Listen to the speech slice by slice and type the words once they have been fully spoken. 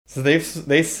So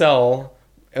they sell.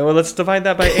 Well, let's divide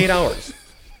that by 8 hours.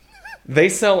 They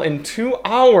sell in 2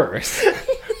 hours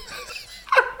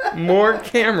more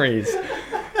Camrys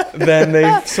than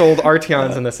they've sold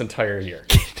Arteons in this entire year.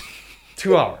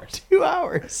 2 hours. 2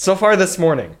 hours. So far this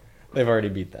morning, they've already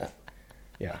beat that.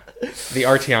 Yeah. The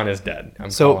Arteon is dead.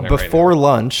 So before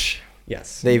lunch,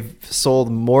 yes, they've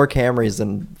sold more Camrys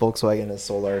than Volkswagen has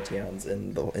sold Arteons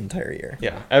in the entire year.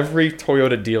 Yeah. Every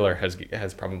Toyota dealer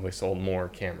has probably sold more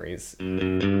Camrys.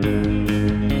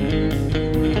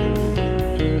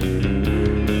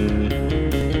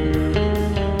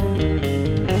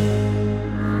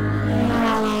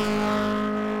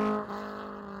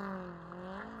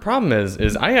 Problem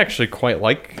is I actually quite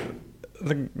like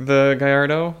the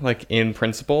Gallardo, like in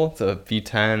principle. It's a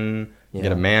V10, you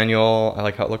get a manual. I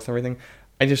like how it looks and everything.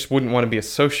 I just wouldn't want to be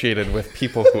associated with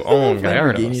people who own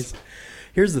Gallardos.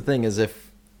 Here's the thing: is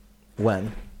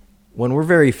when we're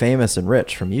very famous and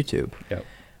rich from YouTube, yep.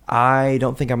 I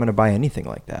don't think I'm going to buy anything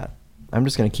like that. I'm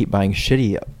just going to keep buying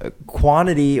shitty.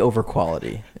 Quantity over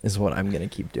quality is what I'm going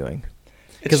to keep doing.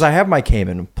 Because I have my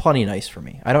Cayman, plenty nice for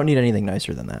me. I don't need anything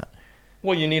nicer than that.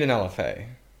 Well, you need an LFA.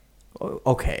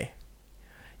 Okay.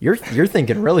 You're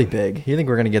thinking really big. You think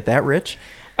we're going to get that rich?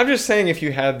 I'm just saying if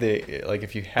you had I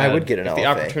would get an LFA. The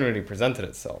opportunity presented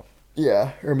itself.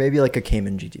 Yeah, or maybe like a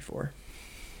Cayman GT4.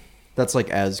 That's like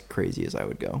as crazy as I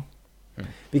would go.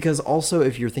 Because also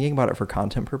if you're thinking about it for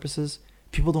content purposes,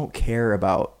 people don't care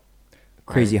about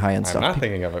crazy high-end stuff. I'm not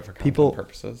thinking of it for content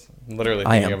purposes. I'm literally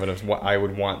thinking of it as what I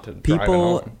would want to drive at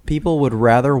home. People would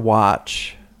rather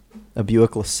watch a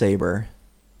Buick LeSabre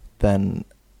than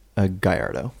a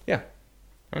Gallardo. Yeah,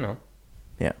 I know.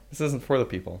 Yeah. This isn't for the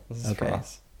people. This is for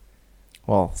us.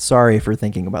 Well, sorry for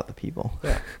thinking about the people.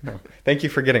 Yeah. No. Thank you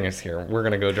for getting us here. We're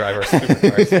going to go drive our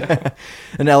supercars.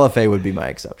 An LFA would be my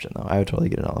exception, though. I would totally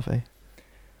get an LFA.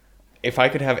 If I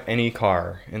could have any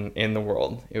car in the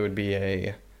world, it would be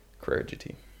a Carrera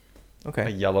GT. Okay. A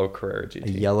yellow Carrera GT.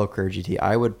 A yellow Carrera GT.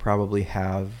 I would probably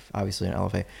have, obviously, an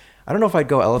LFA. I don't know if I'd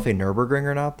go LFA Nürburgring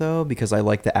or not, though, because I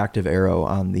like the active aero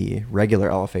on the regular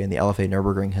LFA, and the LFA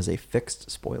Nürburgring has a fixed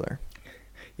spoiler.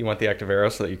 You want the active aero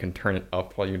so that you can turn it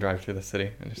up while you drive through the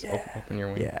city and just open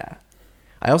your wing. Yeah.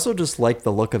 I also just like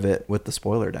the look of it with the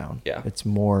spoiler down. Yeah. It's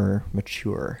more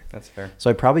mature. That's fair. So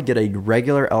I'd probably get a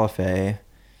regular LFA,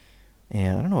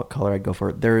 and I don't know what color I'd go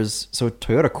for. So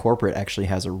Toyota Corporate actually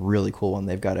has a really cool one.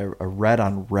 They've got a red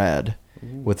on red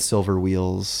with silver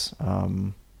wheels,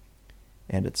 and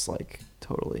it's like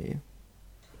totally,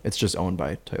 it's just owned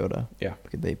by Toyota. Yeah.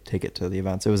 They take it to the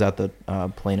events. It was at the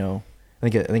Plano. I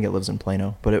think it lives in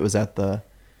Plano, but it was at the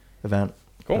event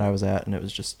that I was at, and it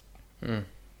was just. Did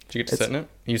you get to sit in it?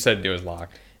 You said it was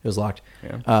locked. It was locked.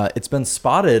 Yeah. It's been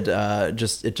spotted. It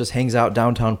just hangs out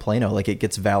downtown Plano. Like it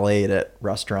gets valeted at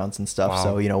restaurants and stuff.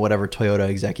 Wow. So whatever Toyota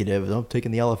executive, I'm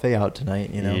taking the LFA out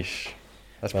tonight. Yeesh.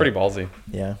 That's pretty ballsy.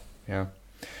 Yeah. Yeah.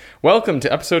 Welcome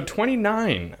to episode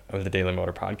 29 of the Daily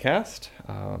Motor Podcast,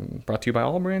 brought to you by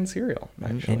All Brand Cereal,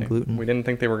 actually. And gluten. We didn't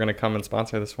think they were going to come and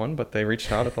sponsor this one, but they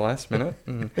reached out at the last minute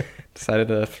and decided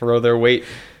to throw their weight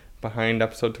behind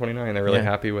episode 29. They're really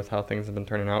happy with how things have been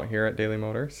turning out here at Daily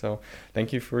Motor, so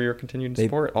thank you for your continued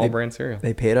support, All Brand Cereal.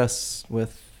 They paid us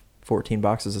with 14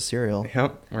 boxes of cereal.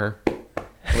 Yep, we're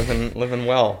living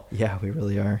well. Yeah, we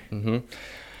really are. Mm-hmm.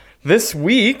 This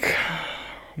week,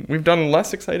 we've done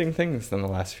less exciting things than the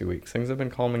last few weeks. Things have been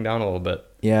calming down a little bit.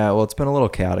 Yeah, well, it's been a little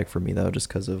chaotic for me, though, just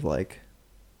because of,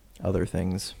 other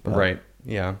things. But. Right,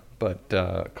 yeah. But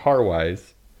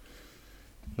car-wise,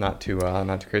 not too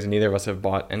crazy. Neither of us have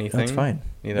bought anything. That's fine.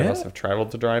 Neither of us have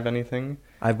traveled to drive anything.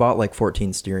 I've bought,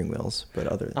 14 steering wheels, but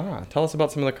other than... Tell us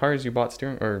about some of the cars you bought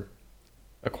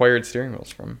acquired steering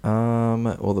wheels from.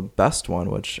 Well, the best one,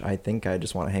 which I think I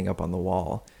just want to hang up on the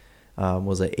wall,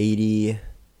 was a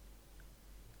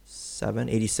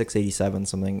 86, 87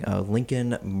 something.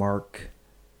 Lincoln Mark.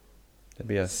 That'd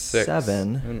be a 6.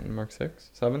 7. Mark 6?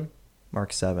 7?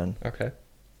 Mark 7. Okay.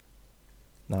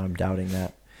 No, I'm doubting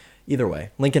that. Either way,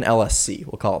 Lincoln LSC.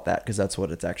 We'll call it that because that's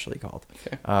what it's actually called.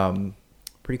 Okay.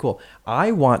 Pretty cool.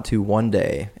 I want to one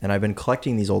day, and I've been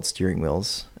collecting these old steering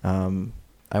wheels.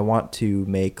 I want to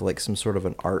make some sort of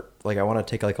an art. I want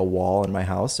to take a wall in my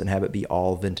house and have it be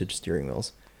all vintage steering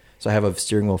wheels. So I have a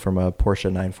steering wheel from a Porsche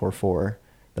 944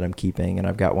 that I'm keeping, and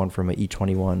I've got one from an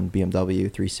E21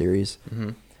 BMW 3 Series. Mm-hmm.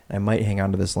 I might hang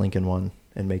on to this Lincoln one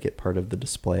and make it part of the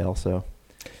display also.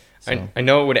 So. I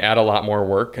know it would add a lot more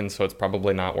work, and so it's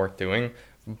probably not worth doing.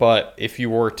 But if you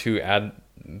were to add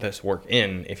this work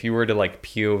if you were to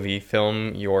POV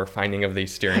film your finding of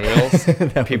these steering wheels,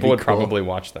 people would probably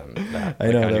watch them I know, on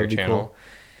that your would be channel cool.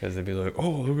 because they'd be like, "Oh,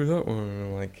 look at that one!" And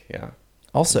I'm like, yeah.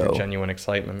 Also, your genuine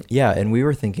excitement. Yeah, and we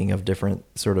were thinking of different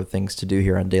sort of things to do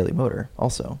here on Daily Motor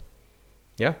also.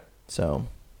 Yeah. So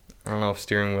I don't know if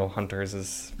Steering Wheel Hunters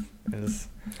is yeah,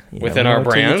 within we'll our take a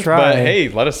brand, try. but hey,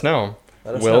 let us know.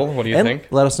 Will, know. what do you And think?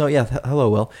 Let us know. Yeah, hello,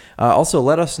 Will. Also,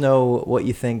 let us know what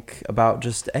you think about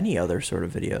just any other sort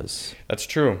of videos. That's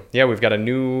true. Yeah, we've got a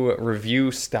new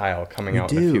review style coming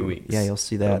out in a few weeks. Yeah, you'll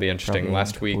see that. That'll be interesting. probably in a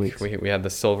Last couple week weeks. we had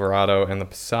the Silverado and the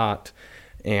Passat,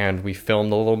 and we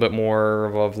filmed a little bit more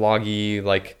of a vloggy,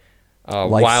 like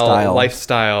wild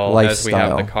lifestyle as we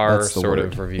have the car That's the sort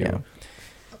word. of review.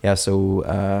 Yeah.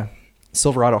 So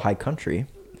Silverado High Country.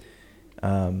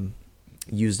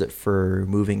 Used it for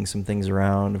moving some things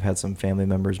around. I've had some family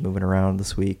members moving around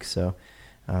this week, so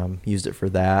used it for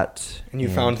that. And you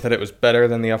found that it was better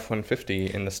than the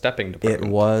F-150 in the stepping department. It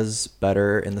was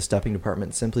better in the stepping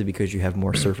department simply because you have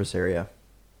more surface area,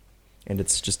 and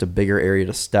it's just a bigger area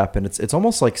to step, and it's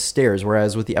almost like stairs.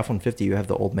 Whereas with the F-150, you have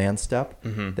the old man step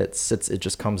that sits. It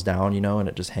just comes down, and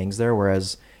it just hangs there.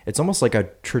 Whereas it's almost like a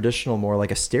traditional, more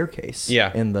like a staircase.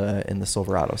 Yeah. In the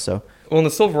Silverado. So. Well, in the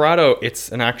Silverado,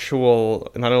 it's an actual,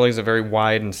 not only is it very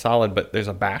wide and solid, but there's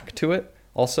a back to it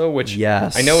also, which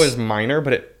Yes. I know is minor,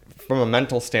 but from a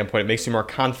mental standpoint, it makes you more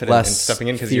confident in stepping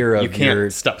in because you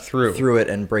can't step through it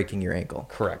and breaking your ankle.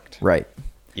 Correct. Right.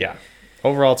 Yeah.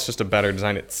 Overall, it's just a better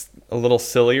design. It's a little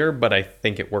sillier, but I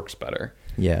think it works better.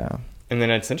 Yeah. And then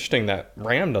it's interesting that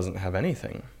Ram doesn't have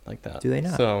anything like that. Do they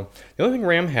not? So the only thing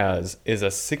Ram has is a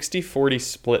 60-40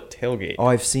 split tailgate. Oh,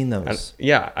 I've seen those.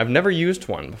 Yeah, I've never used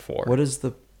one before. What is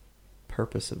the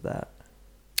purpose of that?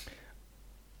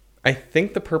 I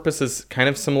think the purpose is kind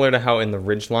of similar to how in the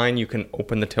Ridgeline you can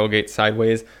open the tailgate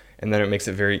sideways, and then it makes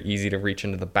it very easy to reach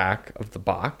into the back of the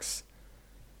box.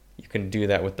 You can do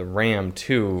that with the Ram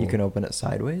too. You can open it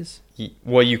sideways?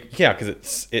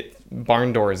 Because it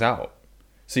barn doors out.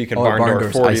 So you can barn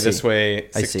door 40 this way,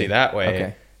 60 that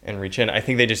way, and reach in. I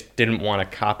think they just didn't want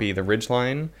to copy the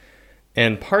Ridgeline.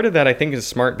 And part of that I think is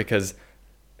smart because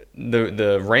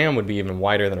the Ram would be even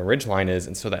wider than a Ridgeline is,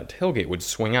 and so that tailgate would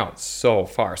swing out so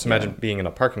far. So imagine being in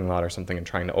a parking lot or something and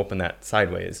trying to open that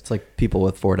sideways. It's like people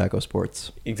with Ford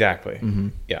EcoSports. Exactly. Mm-hmm.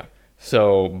 Yeah.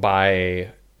 So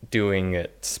by doing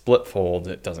it split fold,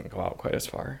 it doesn't go out quite as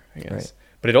far, I guess. Right.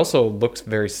 But it also looks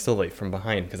very silly from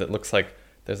behind because it looks like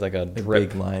there's like a drip.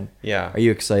 Big line. Yeah. Are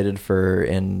you excited for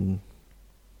in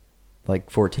like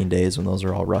 14 days when those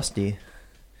are all rusty?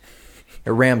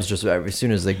 Rams just as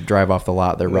soon as they drive off the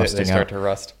lot, they're rusting out. They start to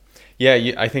rust. Yeah,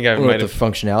 I think I I don't know might what have. the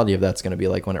functionality of that's going to be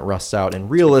like when it rusts out, and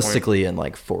realistically in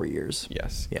like 4 years.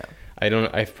 Yes. Yeah.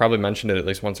 I've probably mentioned it at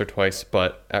least once or twice,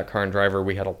 but at Car and Driver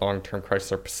we had a long-term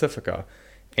Chrysler Pacifica,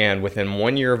 and within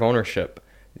 1 year of ownership,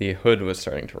 the hood was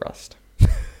starting to rust.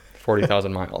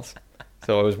 40,000 miles.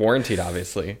 So it was warranted,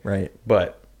 obviously. Right.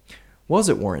 But was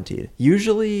it warranted?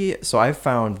 Usually, so I've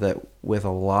found that with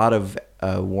a lot of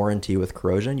warranty with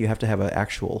corrosion, you have to have an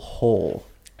actual hole.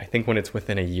 I think when it's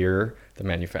within a year, the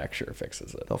manufacturer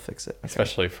fixes it. They'll fix it. Okay.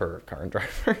 Especially for Car and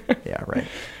Driver. Yeah, right.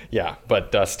 Yeah,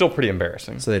 but still pretty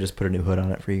embarrassing. So they just put a new hood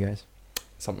on it for you guys?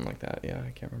 Something like that, yeah.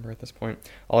 I can't remember at this point.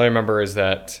 All I remember is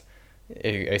that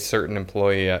a certain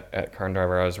employee at Car and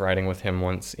Driver, I was riding with him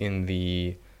once in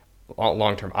the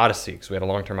long-term Odyssey, because we had a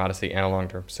long-term Odyssey and a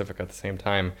long-term Pacifica at the same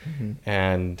time. Mm-hmm.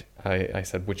 And I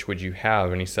said, which would you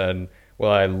have? And he said,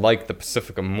 well, I like the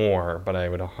Pacifica more, but I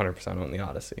would 100% own the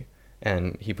Odyssey.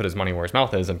 And he put his money where his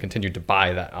mouth is and continued to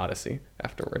buy that Odyssey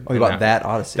afterward. Oh, he bought that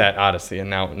Odyssey? That Odyssey, and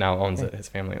now owns it. His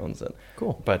family owns it.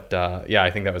 Cool. But yeah, I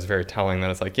think that was very telling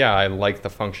that it's like, yeah, I like the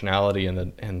functionality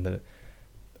and the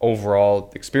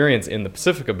overall experience in the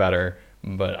Pacifica better,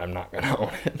 but I'm not going to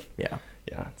own it. Yeah.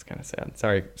 Yeah, it's kind of sad.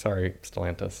 Sorry,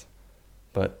 Stellantis.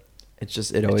 But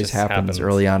it always happens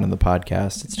early on in the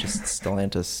podcast. It's just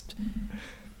Stellantis.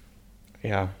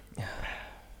 Yeah.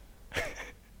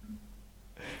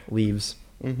 Leaves.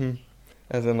 Mm-hmm.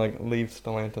 As in, like, leave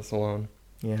Stellantis alone.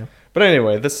 Yeah. But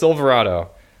anyway, the Silverado,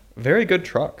 very good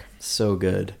truck. So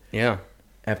good. Yeah.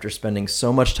 After spending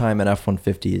so much time in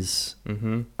F-150s,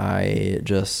 mm-hmm. I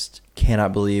just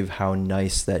cannot believe how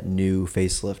nice that new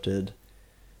facelifted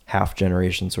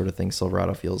half-generation sort of thing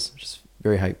Silverado feels. Just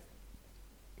very high.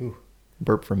 Ooh,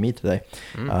 burp from me today.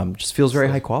 Just feels very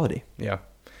high quality. Yeah.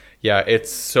 Yeah,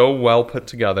 it's so well put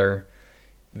together.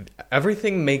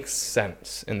 Everything makes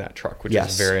sense in that truck, which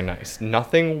is very nice.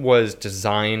 Nothing was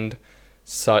designed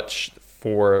such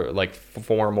for like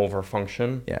form over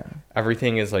function. Yeah.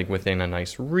 Everything is like within a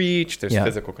nice reach. There's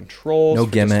physical controls. No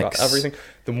for just gimmicks. about everything.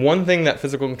 The one thing that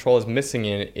physical control is missing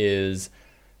in is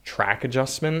track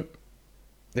adjustment.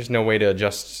 There's no way to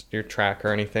adjust your track or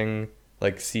anything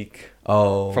like seek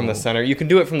Oh. from the center. You can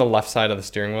do it from the left side of the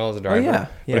steering wheel as a driver. yeah. Yeah,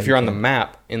 but if you're you on the can.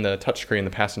 map in the touchscreen, the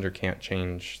passenger can't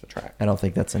change the track. I don't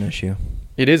think that's an issue.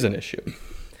 It is an issue.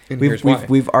 And here's why.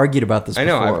 We've argued about this I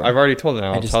know. before. I've already told it. And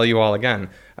I'll just- tell you all again.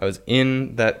 I was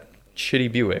in that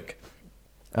shitty Buick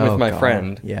with Oh, my God.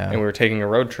 friend, Yeah. and we were taking a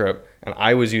road trip, and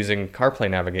I was using CarPlay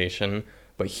navigation,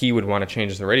 but he would want to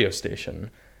change the radio station,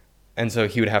 and so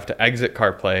he would have to exit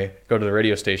CarPlay, go to the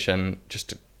radio station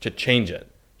just to change it.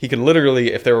 He could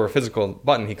literally, if there were a physical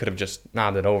button, he could have just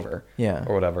nodded over, Yeah.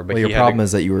 or whatever. But Well, your he had problem to,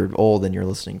 is that you were old and you're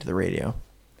listening to the radio.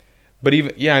 But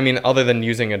even I mean, other than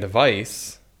using a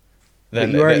device,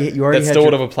 then But you already that had still your-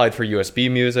 would have applied for USB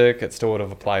music. It still would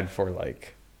have applied for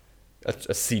like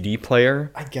a CD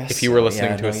player. I guess if you were so.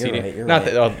 listening Yeah, to no, a you're CD. right, you're Not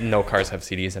right. that no cars have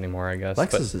CDs anymore, I guess.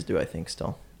 Lexuses do, I think,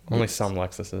 still. But only some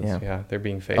Lexuses. Yeah. Yeah, they're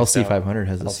being phased LC out. 500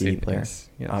 has a CD player, yes.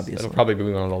 obviously. It'll probably be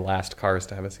one of the last cars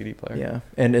to have a CD player. Yeah,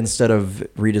 and instead of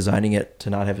redesigning it to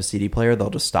not have a CD player, they'll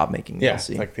just stop making the Yeah,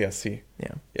 LC. it's like the SC.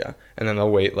 Yeah, Yeah, and then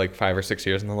they'll wait like 5 or 6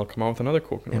 years, and then they'll come out with another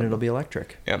cool and convertible. it'll be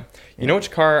electric. Yeah. You know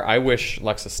which car I wish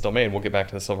Lexus still made? We'll get back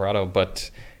to the Silverado,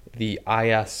 but the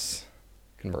IS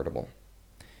convertible.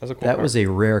 That was a cool That car. was a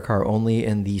rare car, only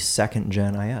in the second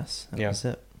gen IS. That Yeah. was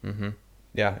it. Mm-hmm.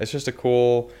 Yeah, it's just a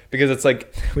cool, because it's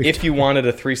like if you wanted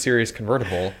a 3 Series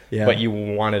convertible, Yeah. but you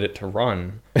wanted it to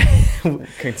run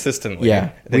consistently, Yeah,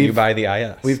 then you we've- buy the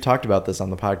IS. We've talked about this on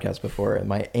the podcast before. And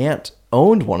my aunt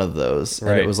owned one of those, and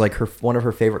Right. it was like one of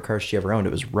her favorite cars she ever owned.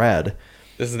 It was red.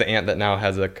 This is the aunt that now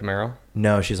has a Camaro.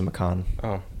 No, she's a Macan.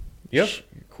 Oh, you have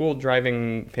cool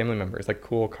driving family members, like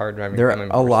cool car driving There, family a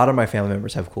members. lot of my family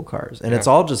members have cool cars, and Yeah. it's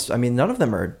all just. I mean, none of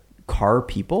them are car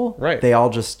people. Right. They all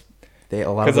just. A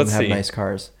lot 'Cause of them let's have see. nice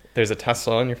cars. There's a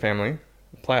Tesla in your family,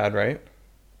 Plaid, right?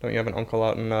 Don't you have an uncle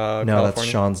out in No, California? that's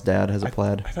Sean's dad has a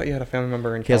Plaid. I thought you had a family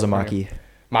member in He has a California.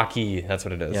 Mach-E. Mach-E, that's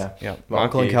what it is. Yeah. Yep. My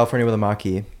uncle in Mach-E. California with a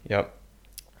Mach-E. Yep.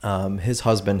 His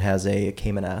husband has a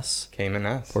Cayman S. Cayman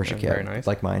S. Porsche Yeah, cab, very nice.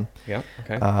 like mine. Yep.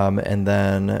 Okay. And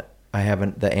then I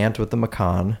have the aunt with the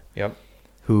Macan, Yep.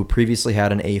 who previously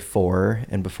had an A4,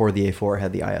 and before the A4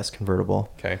 had the IS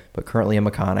convertible. Okay. But currently a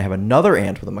Macan. I have another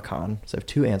aunt with a Macan, so I have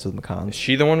two aunts with Macans. Is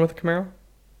she the one with the Camaro?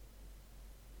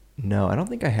 No, I don't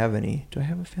think I have any. Do I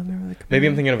have a family member with a Camaro? Maybe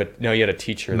I'm thinking of it. No, you had a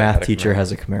teacher. that Math had a teacher Camaro.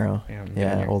 has a Camaro. Yeah, I'm getting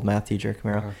Yeah, here. old math teacher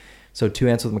Camaro. Uh-huh. So two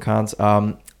aunts with Macans.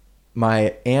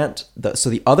 My aunt, so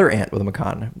the other aunt with a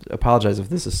Macan. Apologize if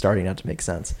this is starting not to make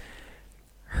sense.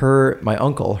 My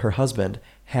uncle, her husband,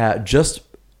 had just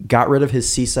got rid of his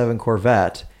C7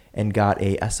 Corvette and got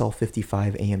a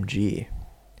SL55 AMG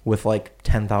with like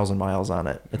 10,000 miles on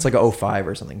it. It's like a 05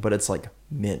 or something, but it's like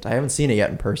mint. I haven't seen it yet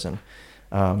in person.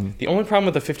 The only problem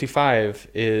with the 55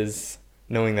 is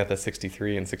knowing that the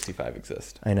 63 and 65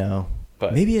 exist. I know,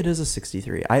 But- maybe it is a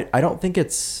 63. I don't think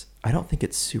it's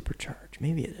supercharged.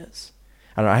 Maybe it is.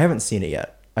 I don't know. I haven't seen it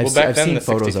yet. I've Back then seen the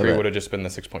photos of 63 it. would have just been the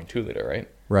 6.2 liter, right?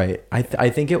 Right. I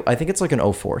think it's like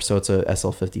an 04, so it's a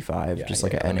SL55, Yeah, just yeah,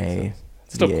 like that a makes NA. sense.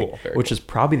 Still V8, cool, very which cool. is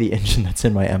probably the engine that's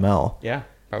in my ML. Yeah,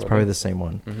 probably. It's probably the same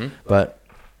one. Mm-hmm. But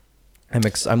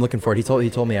I'm looking forward. He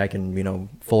told me I can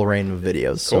full reign of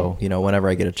videos. Cool. So whenever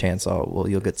I get a chance,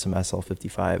 you'll get some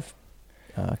SL55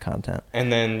 content.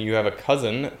 And then you have a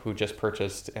cousin who just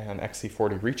purchased an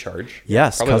XC40 Recharge.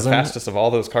 Yes, Probably cousin. the fastest of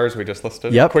all those cars we just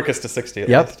listed. Yep. Quickest to 60 at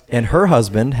Yep. least. And her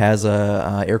husband has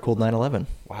a air-cooled 911.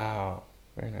 Wow.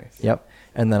 Very nice. Yep.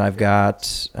 And then I've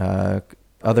got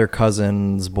other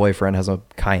cousin's boyfriend has a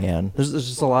Cayenne. There's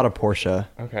just a lot of Porsche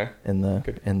Okay. in the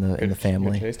Good- in the Good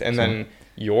family. taste. And So- then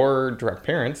your direct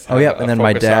parents Oh have yeah, a and then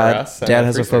my Focus dad RS and dad a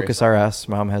has a 3 Series. Focus RS.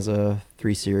 Mom has a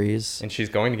 3 Series. And she's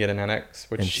going to get an NX,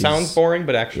 And which she's- sounds boring,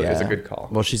 but actually is a Yeah. good call.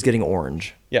 Well, she's getting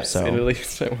orange. Yes, so at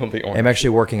least it will be orange. I'm actually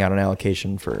working on an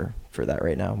allocation for that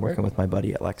right now. I'm Very working with my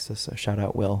buddy at Lexus. So shout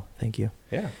out Will. Thank you.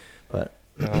 Yeah. But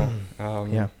No,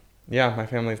 yeah. Yeah, my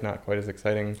family's not quite as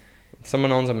exciting.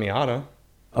 Someone owns a Miata.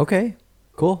 Okay,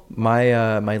 cool.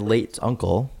 My late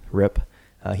uncle Rip,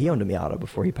 he owned a Miata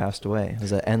before he passed away. It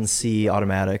was an NC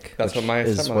automatic. That's which what my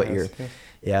is stepmother what has, you're. yeah.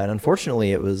 Yeah, and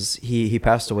unfortunately, it was he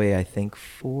passed away. I think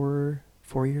 4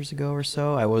 years ago or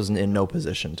so. I wasn't in no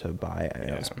position to buy.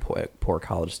 I was a poor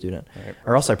college student, Right.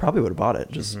 or else I probably would have bought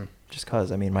it just Mhm.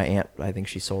 cause. I mean, my aunt, I think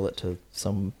she sold it to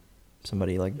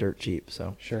somebody like dirt cheap.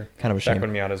 So Sure. kind of a Back shame.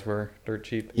 when Miatas were dirt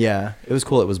cheap. Yeah, it was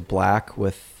cool. It was black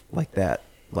with like that,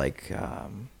 what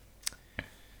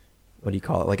do you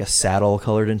call it? Like a saddle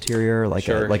colored interior, like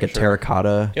Sure, a sure.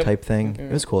 terracotta Yep. type thing. Okay.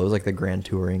 It was cool. It was like the Grand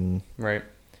Touring. Right.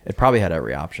 It probably had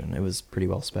every option. It was pretty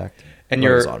well spec'd. And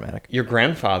But it was automatic. your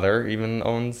grandfather even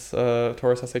owns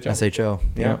Taurus SHO. SHO.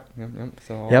 Yeah. Yep.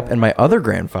 So Yep. And my other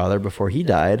grandfather, before he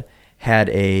died, had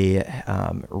a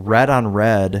red on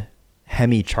red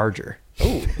Hemi Charger.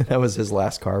 Ooh. That was his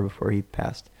last car before he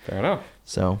passed. Fair enough.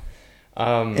 So,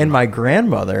 and my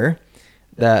grandmother,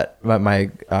 my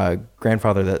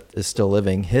grandfather that is still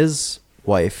living, his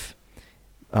wife,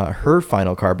 her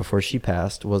final car before she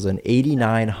passed was an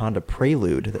 '89 Honda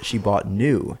Prelude that she bought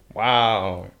new.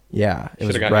 Wow. Yeah, it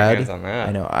was Should've gotten red. your hands on that.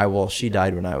 I know. She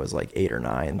died when I was like 8 or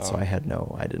 9, so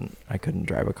I couldn't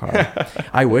drive a car.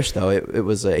 I wish though. It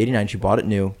was '89. She bought it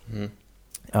new,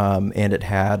 and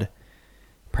it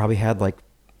probably had like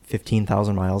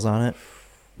 15,000 miles on it.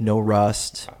 No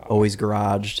rust. Always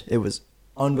garaged. It was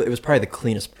probably the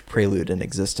cleanest Prelude in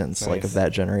existence, like of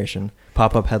that generation.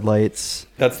 Pop-up headlights.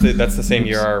 That's the same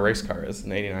year our race car is,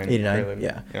 an '89. '89,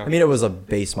 yeah. I mean, it was a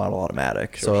base model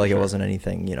automatic, so it wasn't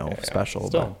anything, special.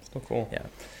 Still cool. Yeah.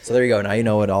 So there you go. Now you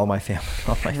know what all my family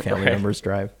Right. members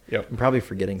drive. Yep. I'm probably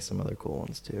forgetting some other cool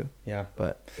ones too. Yeah.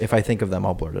 But if I think of them,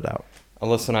 I'll blurt it out.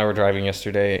 Alyssa and I were driving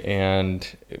yesterday, and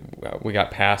we got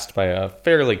passed by a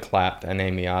fairly clapped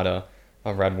NA Miata,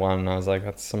 a red one. And I was like,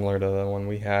 that's similar to the one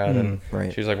we had. And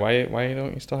right. she was like, why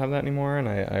don't you still have that anymore? And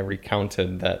I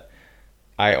recounted that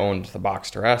I owned the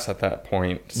Boxster S at that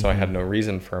point, so I had no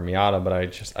reason for a Miata, but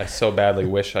I so badly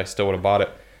wish I still would have bought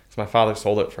it. So my father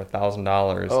sold it for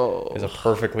 $1,000. Oh. It's a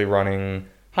perfectly running,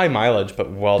 high mileage, but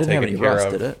well Didn't have taken any care rust,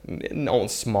 of. did it? No,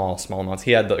 small amounts.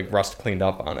 He had the rust cleaned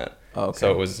up on it. Oh, okay.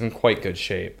 So it was in quite good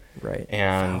shape. Right.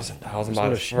 And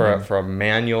 $1,000 for a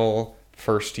manual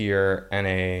first year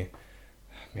NA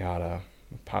Miata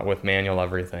with manual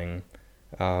everything.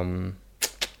 Bummer.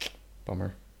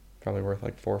 Probably worth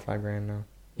like $4 or $5 now.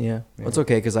 Yeah. Well, it's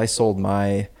okay because I sold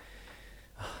my.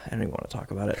 I don't even want to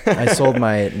talk about it. I sold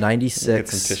my '96. Get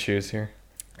some tissues here.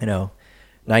 I know.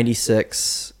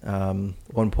 '96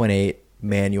 1.8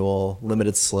 manual,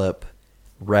 limited slip,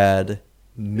 red,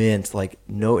 mint, like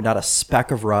not a speck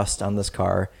of rust on this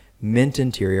car. Mint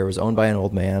interior, was owned by an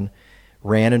old man,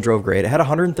 ran and drove great. It had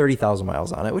 130,000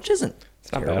 miles on it, which isn't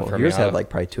not terrible. bad for a Yours Miata. had like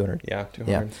probably 200. Yeah,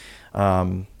 200.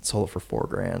 Yeah. Sold it for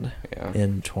 $4,000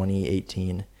 in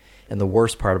 2018. And the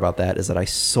worst part about that is that I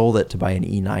sold it to buy an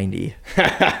E90,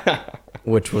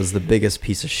 which was the biggest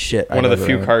piece of shit. One of the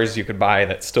few cars you could buy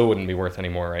that still wouldn't be worth any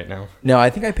more right now. No, I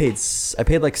think I paid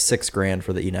like $6,000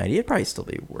 for the E90. It'd probably still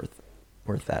be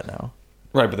worth that now.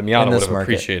 Right, but the Miata would have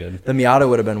appreciated. The Miata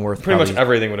would have been worth pretty much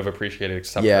everything would have appreciated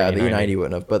except for the E90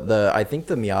 wouldn't have. But I think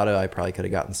the Miata, I probably could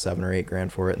have gotten $7,000 or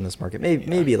 $8,000 for it in this market.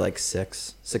 Maybe like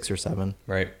six or seven.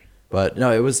 Right. But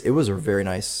no, it was a very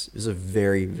nice. It was a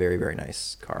very, very, very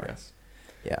nice car. Yes.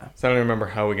 Yeah. So I don't remember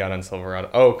how we got on Silverado.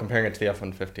 Oh, comparing it to the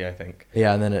F-150, I think.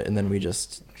 Yeah, and then we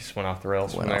just went off the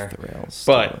rails from there.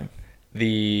 But totally.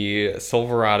 The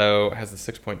Silverado has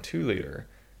the 6.2 liter,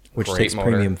 which great takes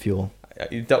motor. premium fuel.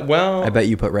 Well, I bet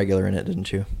you put regular in it,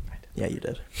 didn't you? Yeah, you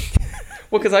did.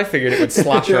 Well, because I figured it would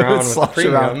slosh around with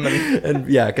premium. And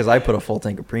yeah, because I put a full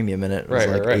tank of premium in it. It was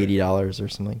like $80 or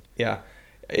something. Yeah.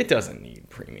 It doesn't need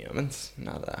premium. It's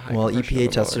not that high. Well,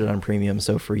 EPA tested it on premium,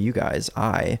 so for you guys,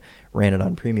 I ran it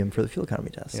on premium for the fuel economy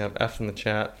test. Yeah, F in the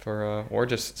chat for, or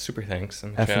just super thanks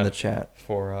in the F chat. in the chat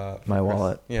for my Chris,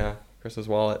 wallet. Yeah, Chris's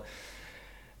wallet.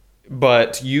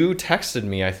 But you texted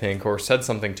me, I think, or said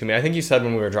something to me. I think you said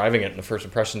when we were driving it in the first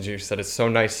impressions, you said it's so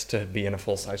nice to be in a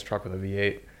full-size truck with a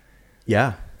V8.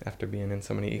 Yeah. After being in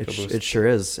so many EcoBoosts. It sure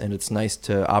is. And it's nice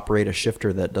to operate a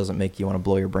shifter that doesn't make you want to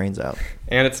blow your brains out.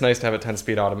 And it's nice to have a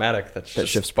 10-speed automatic that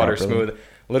shifts butter properly. smooth.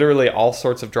 Literally all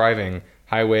sorts of driving,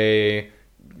 highway,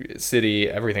 city,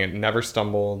 everything. It never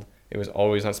stumbled. It was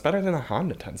always on. It's better than a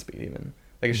Honda 10-speed even.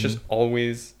 Like it's just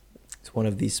always. It's one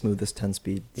of the smoothest 10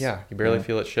 speeds. Yeah, you barely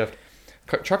feel it shift.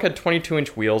 Truck had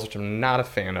 22-inch wheels, which I'm not a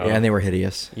fan of. Yeah, and they were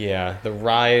hideous. Yeah, the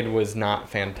ride was not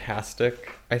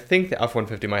fantastic. I think the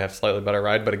F-150 might have slightly better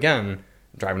ride, but again,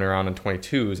 driving around in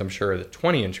 22s, I'm sure the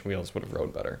 20-inch wheels would have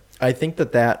rode better. I think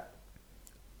that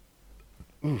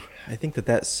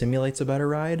simulates a better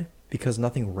ride because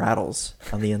nothing rattles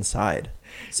on the inside.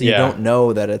 So you don't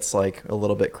know that it's like a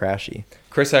little bit crashy.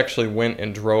 Chris actually went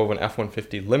and drove an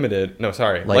F-150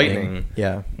 Lightning.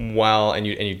 Yeah. And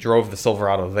you drove the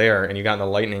Silverado there, and you got in the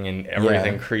Lightning, and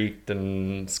everything creaked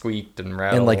and squeaked and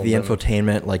rattled. And like the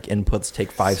infotainment, like inputs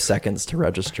take 5 seconds to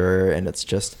register, and it's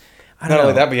just. Not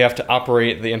only that, but you have to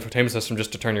operate the infotainment system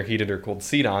just to turn your heated or cooled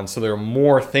seat on. So there are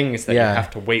more things that you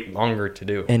have to wait longer to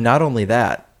do. And not only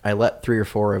that, I let 3 or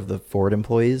 4 of the Ford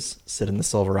employees sit in the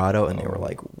Silverado, and they were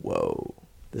like, "Whoa,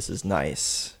 this is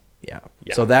nice." Yeah.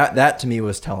 So that to me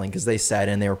was telling because they sat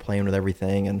in, they were playing with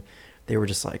everything, and they were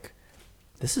just like,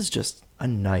 "This is just a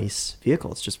nice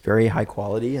vehicle. It's just very high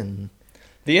quality." And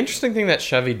the interesting thing that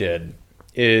Chevy did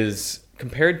is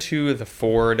compared to the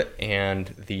Ford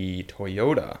and the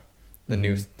Toyota, the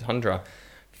new Tundra,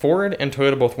 Ford and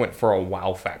Toyota both went for a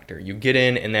wow factor. You get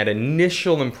in, and that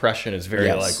initial impression is very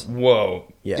Yes. like,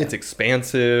 whoa, Yeah. it's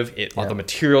expansive. All the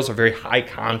materials are very high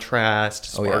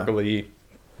contrast, Oh, yeah. sparkly.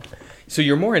 So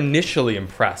you're more initially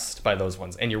impressed by those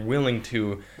ones, and you're willing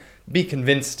to be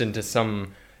convinced into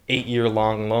some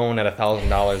 8-year-long loan at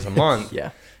 $1,000 a month Yeah.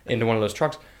 into one of those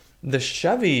trucks. The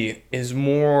Chevy is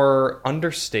more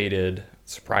understated,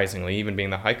 surprisingly, even being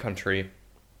the high country.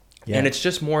 Yeah. And it's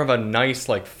just more of a nice,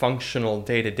 like, functional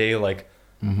day-to-day, like,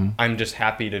 Mm-hmm. I'm just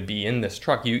happy to be in this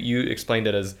truck. You explained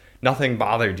it as nothing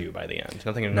bothered you by the end.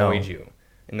 Nothing annoyed you.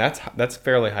 And that's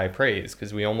fairly high praise,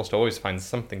 because we almost always find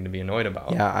something to be annoyed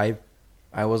about. Yeah,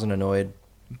 I wasn't annoyed.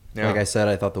 Yeah. Like I said,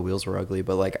 I thought the wheels were ugly,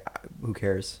 but like, who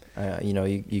cares?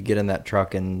 You get in that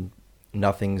truck and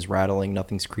nothing's rattling,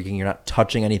 nothing's creaking. You're not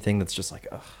touching anything that's just like,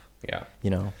 ugh. Yeah.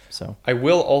 So. I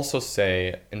will also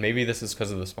say, and maybe this is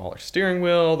because of the smaller steering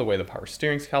wheel, the way the power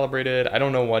steering's calibrated, I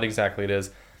don't know what exactly it is.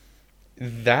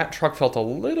 That truck felt a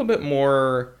little bit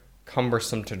more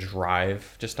cumbersome to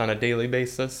drive just on a daily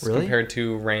basis Really? compared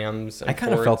to Rams and I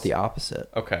kind of Fords. felt the opposite.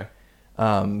 Okay.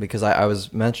 Because I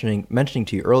was mentioning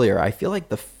to you earlier, I feel like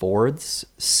the Fords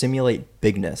simulate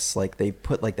bigness. Like they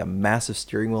put like the massive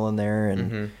steering wheel in there,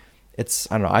 and it's,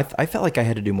 I don't know. I felt like I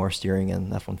had to do more steering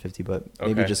in F-150, but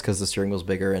maybe Okay. just because the steering wheel's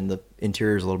bigger and the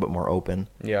interior is a little bit more open.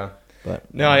 Yeah.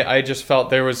 But No, I just felt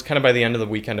there was kind of by the end of the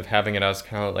weekend of having it, I was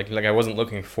kind of like I wasn't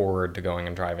looking forward to going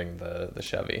and driving the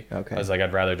Chevy. Okay. I was like,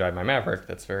 I'd rather drive my Maverick.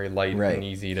 That's very light Right. and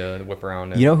easy to whip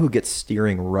around in. You know who gets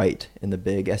steering right in the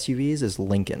big SUVs is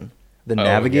Lincoln. The Oh,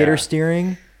 Navigator yeah.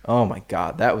 steering. Oh my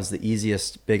God, that was the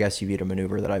easiest big SUV to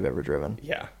maneuver that I've ever driven.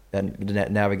 Yeah. That the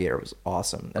Navigator was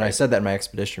awesome, and I Right. said that in my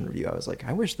Expedition review. I was like,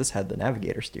 I wish this had the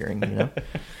Navigator steering.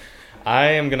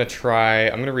 I'm going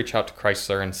to reach out to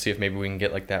Chrysler and see if maybe we can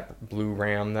get like that blue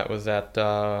Ram that was at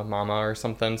Mama or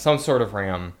something. Some sort of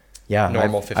Ram. Yeah,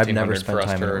 Normal I've never 1500 spent for us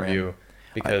time to in a Ram. review.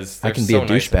 Because I they're can be so a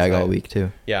nice douchebag all inside. week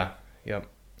too. Yeah. Yep.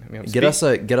 Get us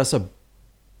a.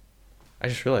 I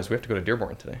just realized we have to go to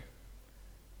Dearborn today.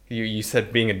 You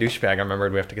said being a douchebag. I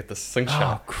remembered we have to get the Oh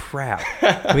slingshot. crap!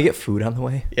 Can we get food on the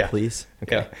way? Yeah. please.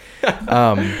 Okay.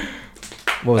 Yeah.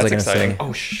 What was I That's gonna exciting. say?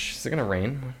 Oh, is it gonna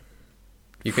rain?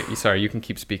 You can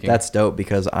keep speaking. That's dope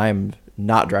because I'm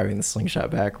not driving the slingshot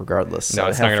back regardless. no, so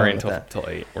it's have not gonna fun rain with that. till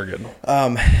 8. We're good.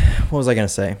 What was I gonna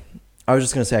say? I was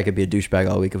just gonna say I could be a douchebag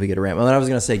all week if we get a Ram. And then I was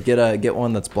gonna say get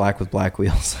one that's black with black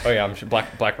wheels. Oh yeah, I'm sure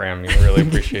Black Ram. You really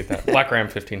appreciate that. Black Ram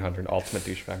 1500, ultimate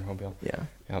douchebag mobile. Yeah.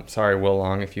 Yeah, I'm sorry, Will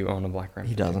Long, if you own a Black Ram.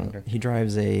 He doesn't. 1500. He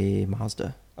drives a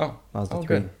Mazda. Oh, Mazda 3.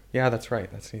 good. Yeah, that's right.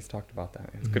 He's talked about that.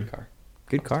 It's a good car.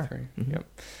 Good car. Mazda 3. Mhm. Yep.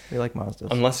 We like Mazdas.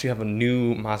 Unless you have a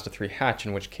new Mazda 3 hatch,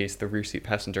 in which case the rear seat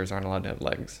passengers aren't allowed to have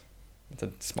legs. It's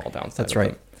a small downside. That's of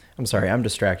right. it. I'm sorry, I'm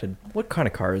distracted. What kind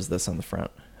of car is this on the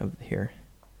front of here?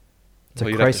 It's Well,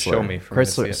 a you'd Chrysler. have to show me for me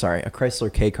to see Chrysler, it. sorry, a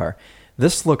Chrysler K car.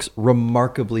 This looks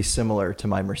remarkably similar to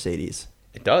my Mercedes.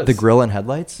 It does. The grill and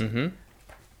headlights Mm-hmm.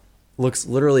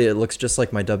 it looks just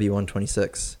like my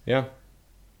W126. Yeah.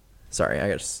 Sorry,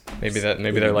 I just Maybe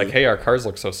they're like, hey, our cars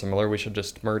look so similar, we should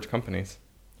just merge companies.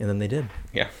 and then they did.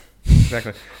 Yeah,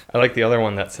 exactly. I like the other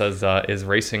one that says, is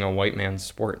racing a white man's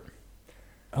sport?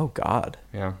 Oh God.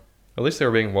 Yeah. At least they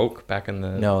were being woke back in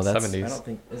the No, that's 70s. I don't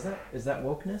think is that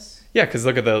wokeness? Yeah, because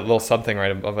look at the little something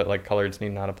right above it, like colors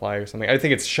need not apply or something. I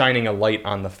think it's shining a light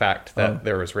on the fact that Oh.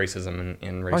 there was racism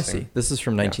in Oh, I racing. see. This is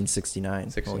from Yeah. 1969.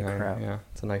 69, Holy crap. yeah.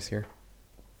 It's a nice year.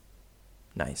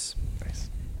 Nice. Nice.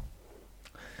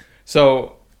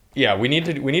 So, yeah, we need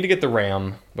to get the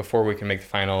Ram before we can make the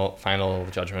final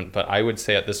judgment. But I would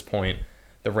say at this point,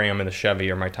 the Ram and the Chevy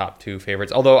are my top two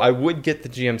favorites. Although I would get the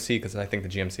GMC because I think the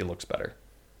GMC looks better.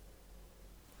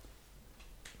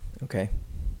 Okay.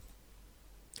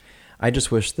 I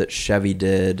just wish that Chevy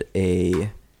did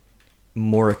a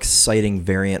more exciting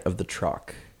variant of the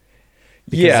truck.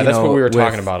 Because, Yeah, you that's know, what we were with-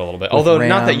 talking about a little bit. with Although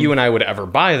not that Ram- you and I would ever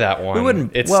buy that one. We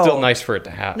wouldn't- It's well, still nice for it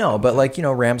to have. No, but like,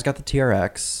 Ram's got the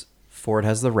TRX, Ford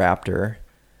has the Raptor.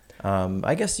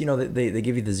 I guess, they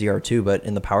give you the ZR2, but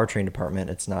in the powertrain department,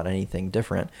 it's not anything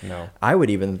different. No. I would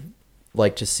even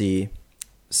like to see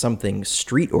something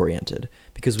street oriented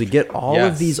because we get all of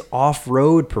Yes. these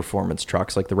off-road performance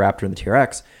trucks like the Raptor and the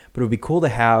TRX, but it would be cool to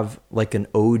have like an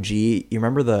OG. You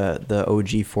remember the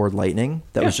OG Ford Lightning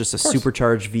that Yeah, was just a of course.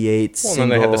 supercharged V8 Well, single,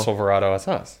 and then they had the Silverado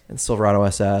SS. and Silverado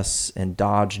SS, and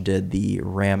Dodge did the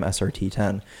Ram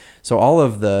SRT10. So all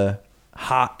of the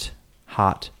hot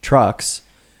trucks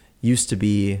used to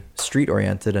be street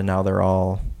oriented, and now they're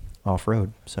all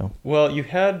off-road. So Well, you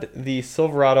had the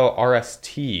Silverado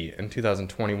RST in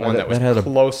 2021 Oh, that was that had a-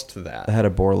 close to that. they had a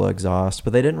Borla exhaust,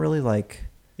 but they didn't really like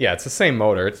Yeah, it's the same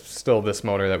motor. It's still this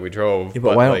motor that we drove. Yeah,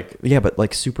 but why like, but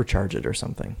like supercharge it or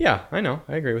something. yeah, I know.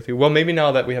 I agree with you. Well, maybe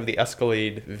now that we have the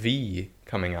Escalade V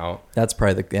coming out. That's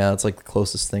probably that's like the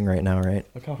closest thing right now, right?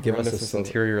 Look how Give us horrendous a this silver.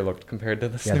 interior looked compared to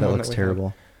the Yeah, same that one looks we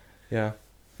terrible. have.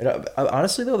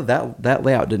 Honestly though, that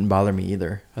layout didn't bother me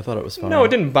either. I thought it was Yeah. fine. No, it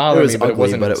didn't bother me, but it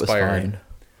wasn't but inspired. it was fine.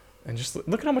 And just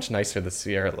look at how much nicer the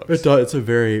Sierra looks. It's a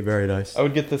very, very nice. I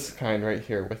would get this kind right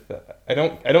here with the. I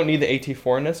don't need the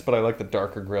AT4 in this, but I like the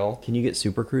darker grille. Can you get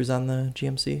Super Cruise on the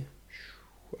GMC?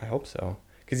 I hope so.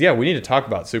 Because yeah, we need to talk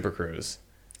about Super Cruise.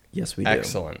 Yes, we do.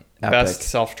 Excellent, Epic. best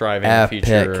self-driving Epic.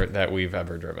 feature that we've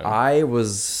ever driven.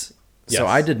 So Yes.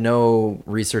 I did no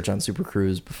research on Super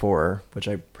Cruise before, which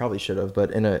I probably should have,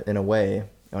 but in a way,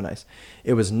 oh nice.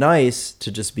 It was nice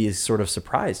to just be sort of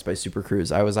surprised by Super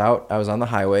Cruise. I was on the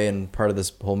highway, and part of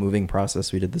this whole moving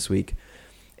process we did this week,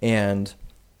 and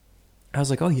I was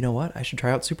like, oh, you know what? I should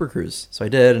try out Super Cruise. So I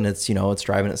did, and it's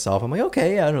driving itself. I'm like,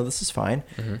 okay, yeah, no, this is fine.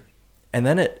 Mm-hmm. And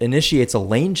then it initiates a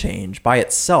lane change by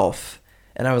itself.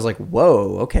 And I was like,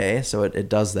 whoa, okay. So it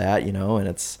does that, and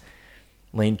it's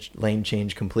lane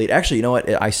change complete. Actually, you know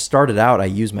what? I started out, I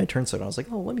used my turn signal. I was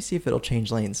like, oh, let me see if it'll change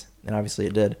lanes. And obviously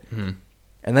it did. Mm-hmm.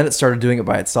 And then it started doing it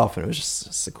by itself, and it was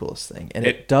just the coolest thing. And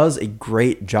it does a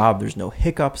great job. There's no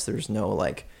hiccups. There's no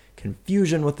like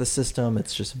confusion with the system.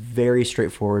 It's just very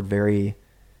straightforward, very,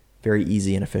 very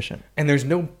easy and efficient. And there's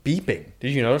no beeping. Did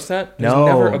you notice that? There's No.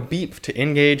 never a beep to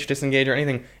engage, disengage, or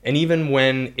anything. And even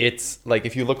when it's like,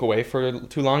 if you look away for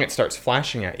too long, it starts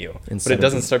flashing at you. Instead but it of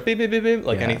doesn't the- start beep, beep, beep, beep,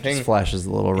 like Yeah, it anything. just flashes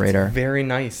the little radar. It's very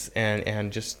nice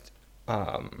and just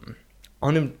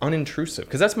unintrusive.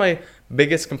 Because that's my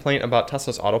biggest complaint about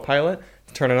Tesla's autopilot.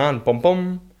 Turn it on, boom,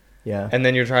 boom. Yeah. And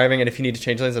then you're driving, and if you need to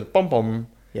change lanes, it's boom, boom.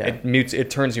 Yeah. It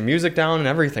turns your music down and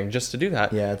everything just to do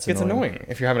that. Yeah, it's It gets annoying. annoying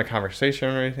if you're having a conversation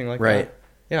or anything like Right. that.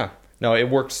 Yeah. No, it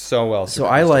works so well. So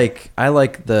I like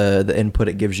the input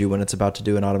it gives you when it's about to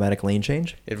do an automatic lane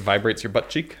change. It vibrates your butt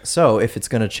cheek. So if it's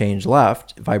going to change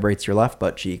left, it vibrates your left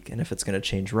butt cheek, and if it's going to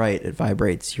change right, it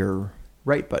vibrates your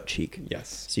right butt cheek.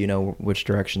 Yes. So you know which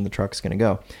direction the truck's going to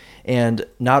go. And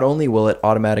not only will it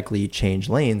automatically change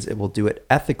lanes, it will do it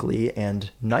ethically and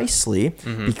nicely,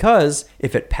 because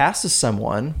if it passes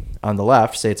someone on the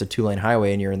left, say it's a 2-lane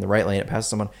highway and you're in the right lane, it passes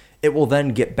someone, it will then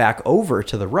get back over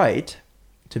to the right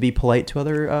to be polite to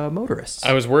other motorists.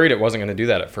 I was worried it wasn't going to do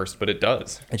that at first, but it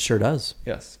does. It sure does.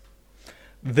 Yes.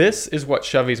 This is what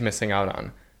Chevy's missing out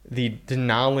on. The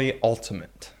Denali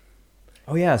Ultimate.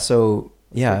 Oh yeah, so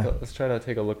yeah. Let's try to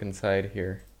take a look inside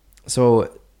here.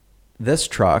 So this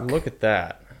truck, Look at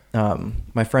that.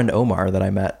 my friend Omar that I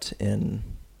met in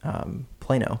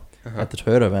Plano at the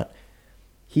Toyota event,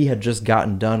 he had just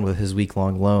gotten done with his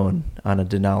week-long loan on a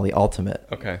Denali Ultimate.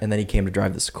 Okay. And then he came to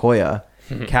drive the Sequoia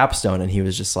Capstone, and he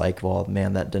was just like, well,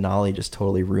 man, that Denali just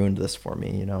totally ruined this for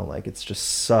me. Like, it's just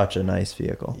such a nice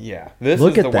vehicle. Yeah. This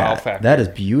Look is at the that. wow factor. That is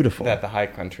beautiful. That the High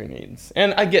Country needs.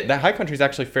 And I get that High Country is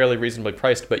actually fairly reasonably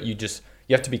priced, but you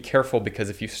have to be careful, because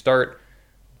if you start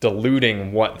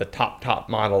diluting what the top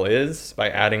model is by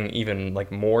adding even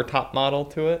like more top model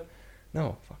to it,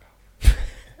 no, fuck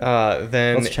off.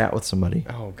 Then Let's chat with somebody.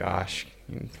 oh gosh,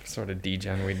 sort of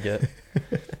degen we'd get.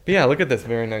 But yeah, look at this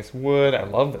very nice wood. I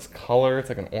love this color. It's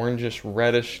like an orangish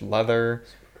reddish leather.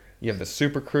 You have the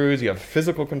Super Cruise. You have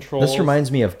physical controls. This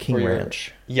reminds me of King for your-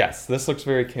 Ranch. Yes, this looks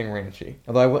very King Ranchy.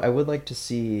 Although I would like to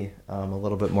see a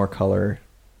little bit more color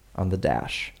on the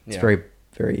dash. It's Yeah. very,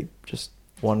 very just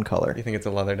one color. You think it's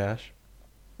a leather dash?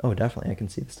 Oh, definitely. I can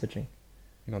see the stitching.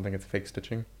 You don't think it's fake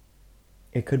stitching?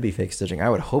 It could be fake stitching. I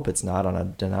would hope it's not on a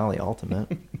Denali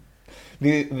Ultimate.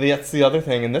 That's the other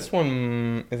thing, and this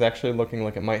one is actually looking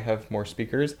like it might have more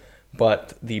speakers,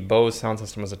 but the Bose sound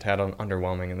system was a tad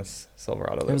underwhelming in this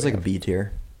Silverado. It was like a B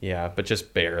tier. Yeah, but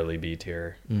just barely B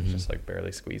tier, Mhm. just like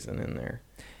barely squeezing in there.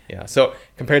 Yeah, so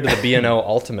compared to the B&O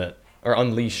Ultimate or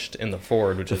Unleashed in the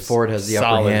Ford, which The is Ford has the upper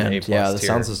solid hand. A+ Yeah, the tier.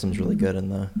 sound system's really good in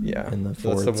the Yeah,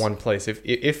 Fords. that's the one place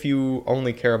if you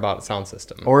only care about sound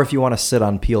system. Or if you want to sit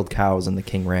on peeled cows in the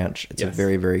King Ranch, it's a Yes.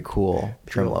 very, very cool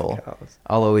trim Peeled level. cows.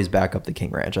 I'll always back up the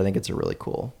King Ranch. I think it's a really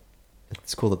cool.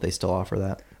 It's cool that they still offer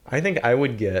that. I think I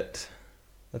would get.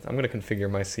 I'm going to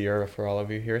configure my Sierra for all of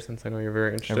you here, since I know you're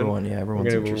very interested. Everyone's We're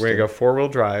interested. gonna go 4-wheel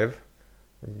drive.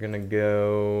 We're gonna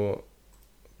go.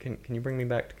 Can you bring me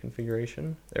back to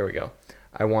configuration? There we go.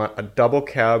 I want a double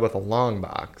cab with a long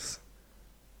box.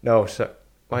 No, so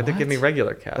why'd they give me What?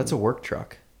 regular cab? That's a work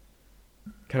truck.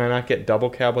 Can I not get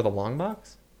double cab with a long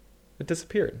box? It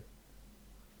disappeared.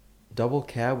 Double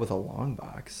cab with a long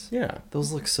box. Yeah.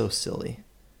 Those look so silly.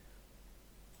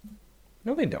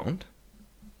 No, they don't.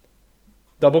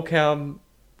 Double cab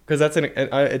Because that's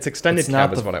it's extended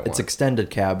cab is what I want. It's extended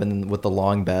cab and with the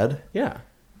long bed. Yeah,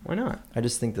 why not? I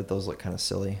just think that those look kind of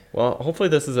silly. Well, hopefully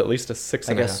this is at least a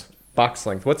 6.5 box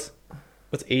length. What's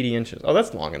 80 inches? Oh,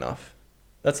 that's long enough.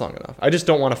 That's long enough. I just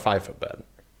don't want a 5-foot bed.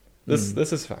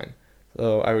 This is fine.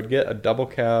 So I would get a double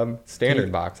cab standard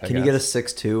box. Can you get a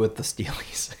 6'2" with the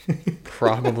Steelies?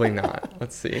 Probably not.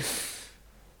 Let's see.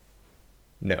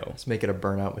 No. Let's make it a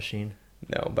burnout machine.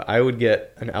 No, but I would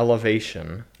get an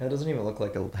Elevation. That doesn't even look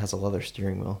like it has a leather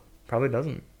steering wheel. Probably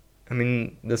doesn't. I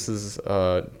mean, this is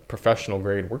a professional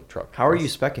grade work truck. How are you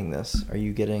speccing this? Are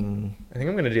you getting... I think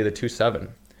I'm going to do the 2.7.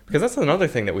 Because that's another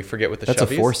thing that we forget with the Chevys.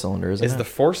 That's a 4-cylinder, isn't it? Is the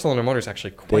 4-cylinder motor is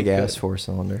actually quite big ass good.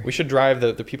 4-cylinder. We should drive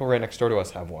the people right next door to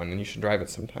us have one, and you should drive it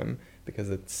sometime because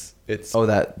it's. Oh,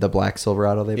 the black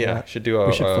Silverado they bought? Should do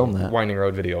we should film that. winding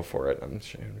road video for it. I'm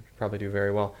sure we could probably do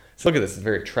very well. So look at this. It's a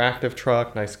very attractive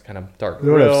truck, nice kind of dark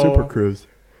grill. You don't have Super Cruise.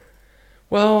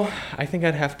 Well, I think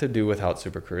I'd have to do without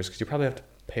Super Cruise because you probably have to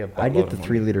pay a buttload I'd get the of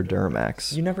money. 3-liter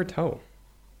Duramax. You never tow.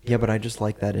 Yeah, but I just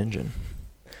like that engine.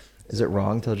 Is it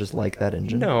wrong to just like that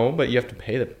engine? No, but you have to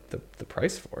pay the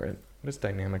price for it. What is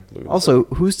Dynamic Blue? Also,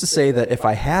 who's to say that if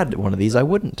I had one of these, I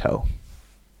wouldn't tow?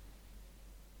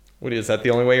 What is that? The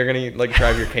only way you're gonna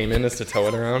drive your Cayman is to tow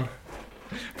it around?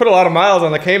 Put a lot of miles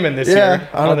on the Cayman this year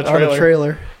on the trailer. On a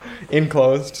trailer.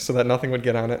 Enclosed, so that nothing would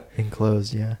get on it.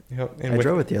 Enclosed, yeah. Yep. I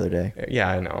drove it the other day. Yeah,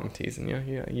 I know. I'm teasing you.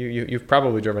 Yeah, you've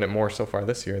probably driven it more so far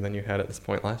this year than you had at this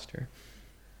point last year.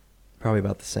 Probably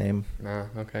about the same.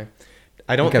 Okay.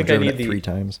 I don't think I need the 3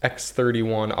 times.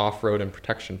 X31 off-road and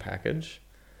protection package.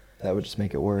 That would just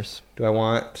make it worse. Do I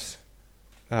want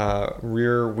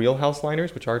rear wheelhouse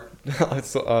liners, which are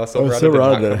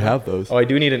Silverado didn't have those. Oh, I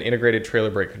do need an integrated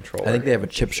trailer brake controller. I think they have a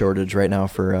chip shortage right now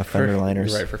for fender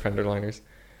liners. Right, for fender liners.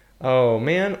 Oh,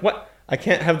 man. What? I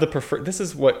can't have the preferred... This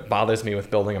is what bothers me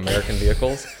with building American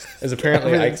vehicles, is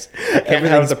apparently I can't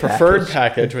have the preferred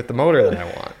package with the motor that I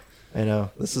want. I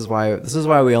know. This is why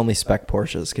we only spec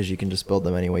Porsches, because you can just build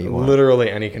them any way you want.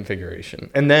 Literally any configuration.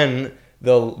 And then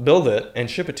they'll build it and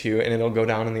ship it to you, and it'll go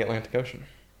down in the Atlantic Ocean.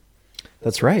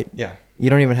 That's right. Yeah. You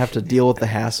don't even have to deal with the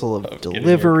hassle of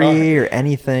delivery or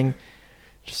anything.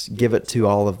 Just give it to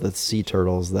all of the sea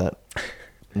turtles that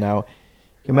now...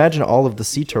 Imagine all of the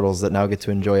sea turtles that now get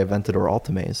to enjoy Aventador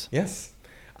Altimaze. Yes.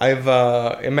 I've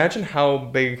imagine how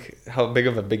big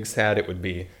of a big sad it would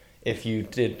be if you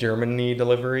did Germany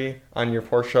delivery on your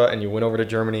Porsche and you went over to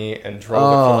Germany and drove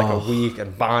it for like a week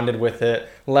and bonded with it,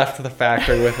 left the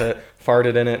factory with it,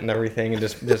 farted in it and everything, and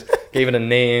just gave it a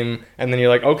name, and then you're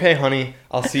like, okay, honey,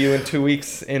 I'll see you in 2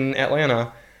 weeks in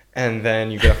Atlanta, and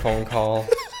then you get a phone call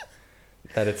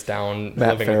that it's down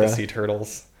living with the sea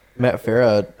turtles. Matt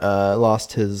Farah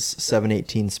lost his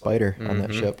 718 Spider on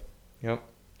that ship. Yep.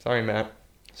 Sorry, Matt.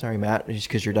 Sorry, Matt, just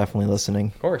because you're definitely listening.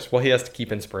 Of course. Well, he has to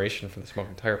keep inspiration for the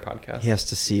Smoking Tire podcast. He has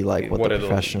to see what the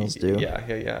professionals do. Yeah.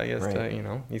 He has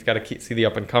to, he's got to see the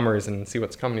up and comers and see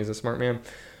what's coming. He's a smart man.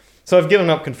 So I've given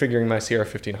up configuring my Sierra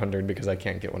 1500 because I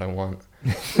can't get what I want.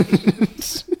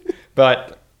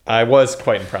 But I was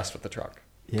quite impressed with the truck.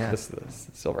 Yeah. This is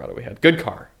the Silverado we had. Good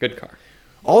car.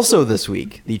 Also this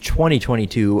week, the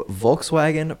 2022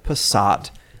 Volkswagen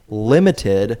Passat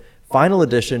Limited Final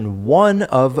Edition, one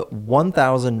of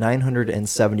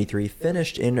 1,973,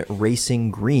 finished in racing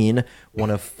green,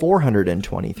 one of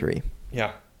 423.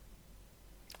 Yeah.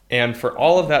 And for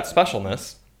all of that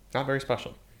specialness, not very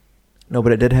special. No,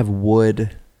 but it did have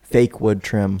fake wood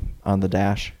trim on the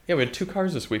dash. Yeah, we had 2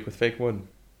 cars this week with fake wood.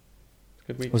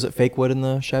 Good week. Was it fake wood in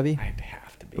the Chevy? I'd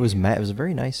have to be. It was matte. It was a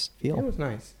very nice feel. It was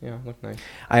nice. Yeah, it looked nice.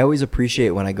 I always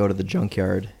appreciate when I go to the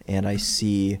junkyard and I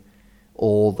see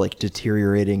old,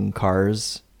 deteriorating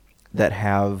cars that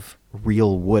have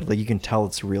real wood. Like, you can tell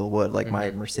it's real wood. Like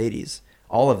my Mercedes.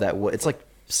 All of that wood. It's like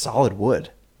solid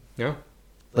wood. Yeah.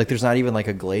 Like, there's not even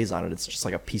a glaze on it. It's just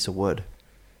like a piece of wood.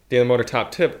 Daily Motor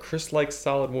top tip, Chris likes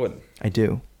solid wood. I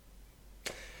do.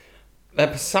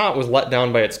 That Passat was let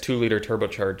down by its 2-liter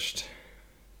turbocharged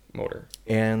motor.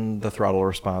 And the throttle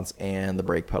response and the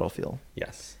brake pedal feel.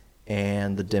 Yes.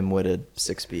 And the dim-witted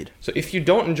 6-speed. So if you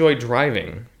don't enjoy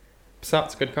driving,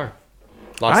 Passat's a good car.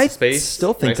 Lots of space. I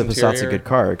still think the Passat's a good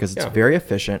car because it's very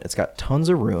efficient. It's got tons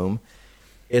of room.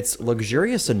 It's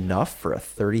luxurious enough for a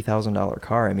 $30,000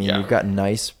 car. I mean, you've got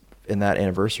nice, in that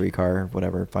anniversary car,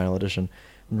 whatever, final edition,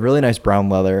 really nice brown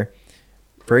leather.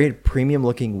 Very premium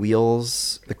looking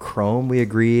wheels. The chrome, we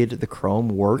agreed. The chrome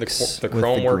works. The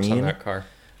chrome works on that car.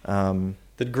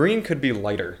 The green could be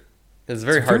lighter. It's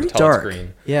very hard to tell it's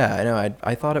green. Yeah, I know.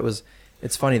 I thought it was.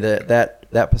 It's funny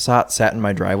that Passat sat in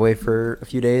my driveway for a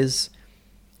few days,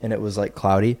 and it was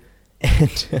cloudy,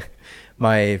 and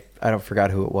I don't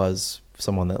forgot who it was,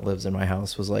 someone that lives in my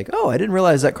house was like, "Oh, I didn't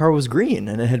realize that car was green,"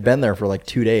 and it had been there for like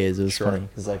 2 days. It was Sure. funny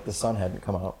because like the sun hadn't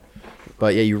come out.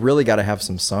 But yeah, you really got to have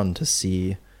some sun to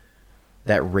see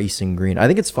that racing green. I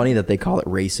think it's funny that they call it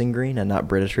racing green and not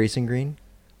British racing green.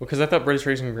 Well, because I thought British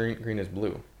racing green is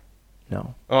blue.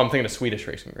 No. Oh, I'm thinking of Swedish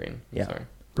racing green. Yeah. Sorry.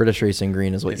 British racing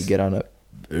green is what you get on a.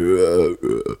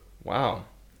 Wow.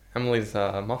 Emily's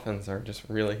muffins are just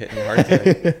really hitting you hard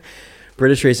today.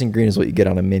 British racing green is what you get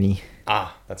on a Mini.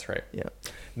 Ah, that's right. Yeah.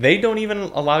 They don't even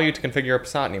allow you to configure a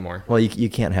Passat anymore. Well, you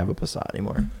can't have a Passat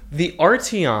anymore. The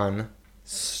Arteon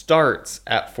starts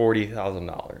at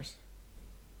 $40,000.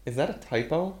 Is that a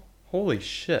typo? Holy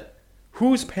shit.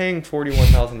 Who's paying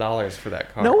 $41,000 for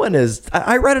that car? No one is.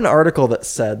 I read an article that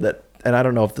said that, and I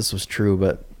don't know if this was true,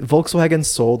 but Volkswagen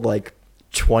sold like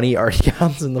 20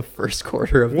 Arteons in the first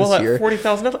quarter of Well, this year. at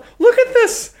 $40,000. Look at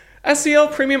this! SEL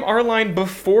Premium R Line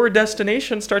before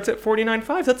destination starts at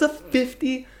 $49,500. That's a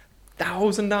 $50,000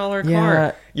 car.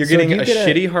 Yeah, You're so getting you a get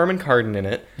shitty Harman Kardon in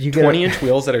it, you get 20-inch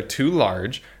wheels that are too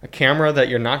large, a camera that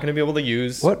you're not going to be able to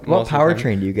use. What most of the time,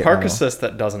 powertrain do you get Park now? assist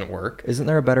that doesn't work. Isn't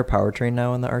there a better powertrain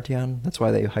now in the Arteon? That's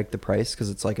why they hiked the price, because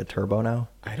it's like a turbo now,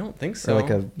 I don't think so. or like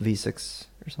a V6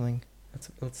 or something.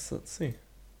 Let's see.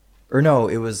 Or no,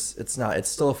 it's not. It's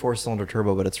still a 4-cylinder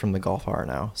turbo, but it's from the Golf R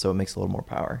now, so it makes a little more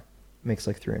power. It makes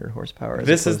like 300 horsepower.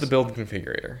 This is the build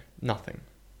configurator. Nothing.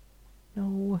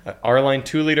 No. R-Line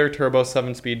 2-liter turbo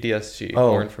 7-speed DSG. Oh,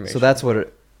 More information. so that's what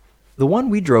it. The one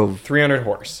we drove. 300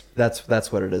 horse.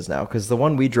 That's what it is now, because the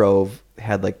one we drove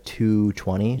had like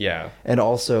 220. Yeah. And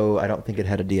also, I don't think it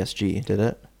had a DSG, did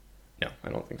it? No, I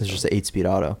don't think It's so. just an 8-speed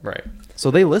auto. Right.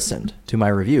 So they listened to my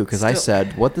review, because I Still-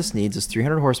 said what this needs is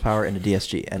 300 horsepower and a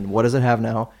DSG. And what does it have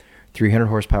now? 300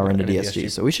 horsepower and a DSG.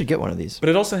 So we should get one of these. But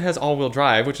it also has all-wheel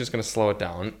drive, which is going to slow it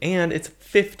down, and it's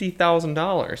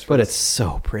 $50,000. But it's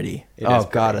so pretty. It Oh is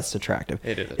God, pretty. it's attractive.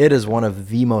 It is. It is one of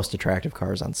the most attractive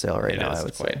cars on sale right It now, is I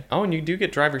would quite. say. Oh, and you do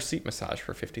get driver's seat massage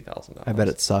for $50,000. I bet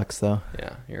it sucks though.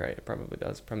 Yeah, you're right. It probably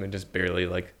does. Probably just barely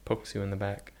like pokes you in the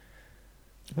back.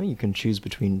 Well, you can choose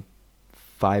between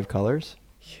 5 colors.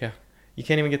 Yeah, you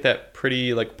can't even get that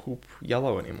pretty like poop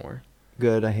yellow anymore.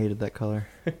 Good. I hated that color.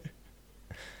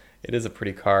 It is a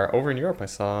pretty car. Over in Europe, I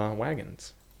saw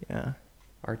wagons, Yeah.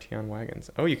 Arteon wagons.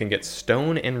 Oh, you can get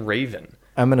Stone and Raven.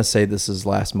 I'm gonna say this is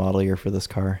last model year for this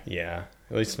car. Yeah,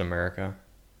 at least in America.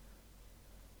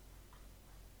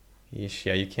 Yeesh,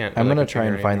 yeah, you can't. I'm really gonna try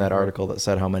configure and find that anything. article that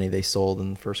said how many they sold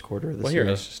in the first quarter of this Well, year.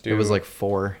 here, let's just It was do- like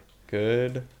 4.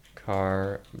 Good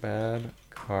car, bad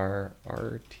car,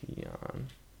 Arteon.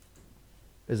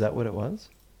 Is that what it was?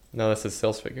 No, this is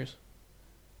sales figures.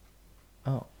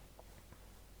 Oh.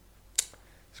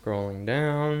 Scrolling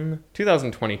down,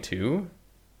 2022.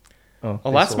 Oh.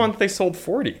 Oh, they last sold- month they sold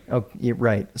 40. Oh, you're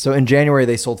right. So in January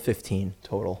they sold 15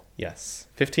 total. Yes,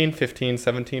 15, 15,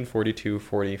 17, 42,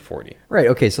 40, 40. Right.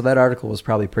 Okay. So that article was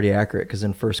probably pretty accurate because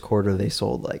in first quarter they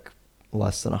sold like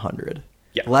less than 100.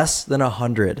 Yeah. Less than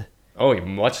 100. Oh,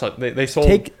 much like they sold.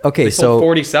 Okay, they sold so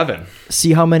 47.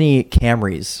 See how many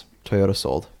Camrys Toyota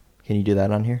sold. Can you do that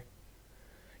on here?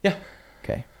 Yeah.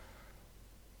 Okay.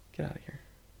 Get out of here.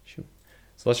 Shoot.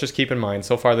 So let's just keep in mind,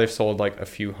 so far they've sold like a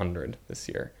few hundred this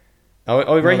year. Oh,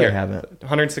 right they here. haven't.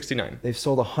 169. They've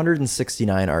sold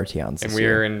 169 Arteons this And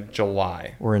year. we're in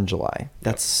July. We're in July.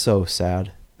 That's so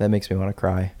sad. That makes me want to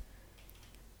cry.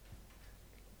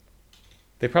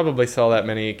 They probably sell that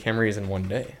many Camrys in one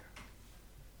day.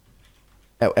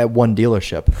 At one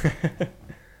dealership.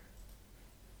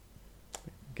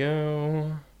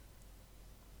 Go.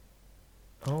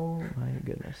 Oh my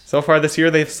goodness. So far this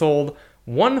year they've sold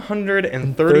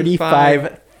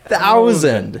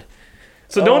 135,000.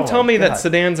 So Oh don't my tell me that God.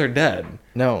 sedans are dead.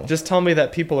 No. Just tell me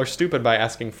that people are stupid by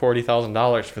asking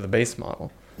 $40,000 for the base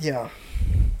model. Yeah.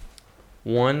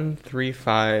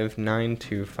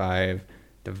 135,925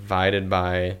 divided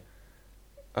by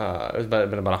it's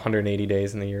been about 180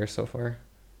 days in the year so far.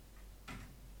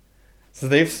 So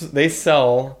they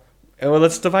sell. Well,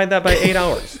 let's divide that by 8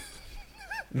 hours.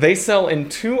 They sell in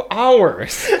 2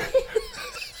 hours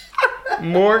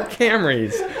more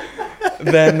Camrys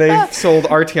than they've sold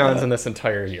Arteons in this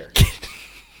entire year.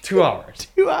 2 hours.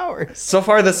 2 hours. So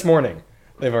far this morning,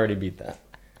 they've already beat that.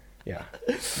 Yeah.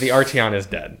 The Arteon is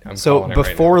dead. I'm So calling it right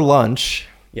before now. lunch,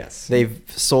 Yes. they've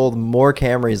sold more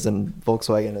Camrys than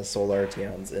Volkswagen has sold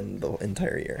Arteons in the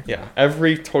entire year. Yeah.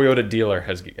 Every Toyota dealer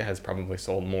has probably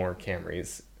sold more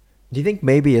Camrys. Do you think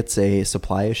maybe it's a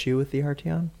supply issue with the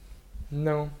Arteon?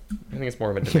 No. I think it's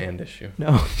more of a demand issue.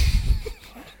 No.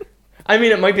 I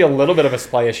mean, it might be a little bit of a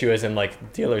supply issue as in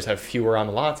like dealers have fewer on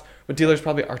the lots, but dealers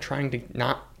probably are trying to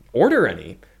not order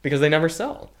any because they never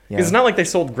sell. Yeah. Because it's not like they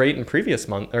sold great in previous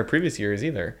years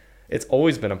either. It's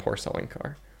always been a poor selling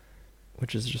car.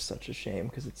 Which is just such a shame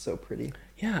because it's so pretty.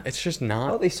 Yeah, it's just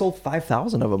not. Oh, they sold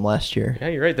 5,000 of them last year. Yeah,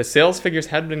 you're right. The sales figures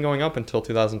had been going up until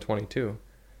 2022.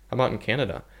 How about in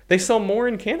Canada? They sell more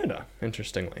in Canada,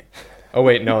 interestingly. Oh,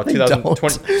 wait, no, They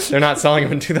 2020. They're not selling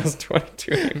them in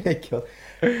 2022.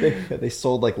 They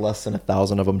sold like less than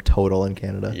 1,000 of them total in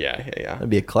Canada. Yeah. That'd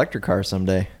be a collector car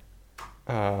someday.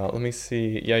 Let me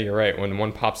see. Yeah, you're right. When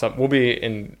one pops up, we'll be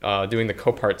in doing the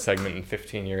Copart segment in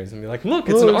 15 years and be like, look,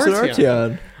 it's an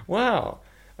Arteon. Wow.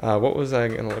 What was I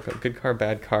going to look up? Good car,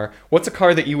 bad car. What's a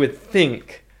car that you would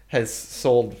think has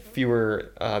sold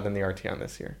fewer than the Arteon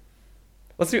this year?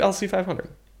 Let's do LC500.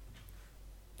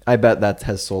 I bet that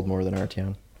has sold more than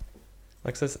Arteon.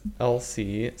 Lexus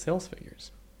LC sales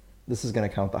figures. This is going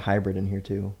to count the hybrid in here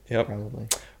too. Yep. Probably.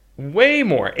 Way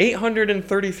more.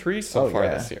 833 so far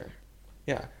this year.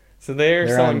 Yeah. So they're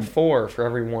selling on 4 for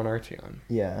every one Arteon.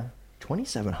 Yeah.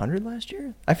 2,700 last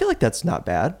year? I feel like that's not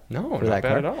bad. No, not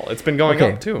bad at all. It's been going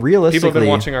up too. Realistically, people have been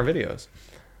watching our videos.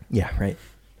 Yeah, right.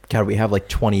 God, we have like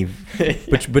 20.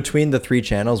 Between the 3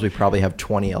 channels, we probably have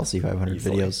 20 LC500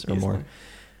 videos or more.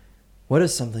 What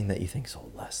is something that you think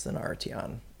sold less than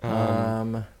Arteon?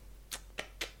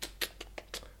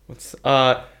 What's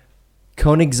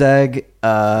Koenigsegg.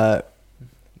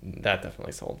 That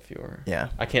definitely sold fewer. Yeah.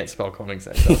 I can't spell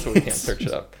Koenigsegg though, so we can't search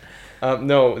it up. A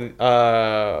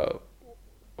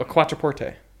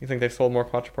Quattroporte. You think they've sold more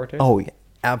Quattroportes? Oh, yeah,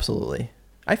 absolutely.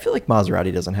 I feel like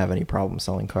Maserati doesn't have any problem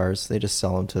selling cars. They just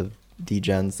sell them to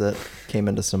degens that came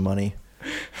into some money.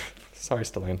 Sorry,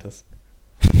 Stellantis.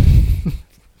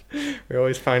 We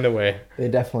always find a way. They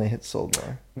definitely sold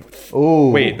more.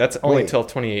 Oh, wait, that's only till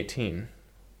 2018.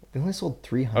 They only sold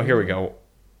 300. Oh, here we go.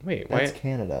 Wait, that's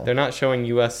Canada. They're not showing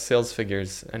U.S. sales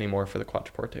figures anymore for the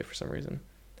Quattroporte for some reason.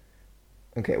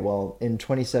 Okay, well, in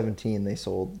 2017 they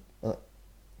sold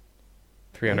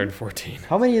 314.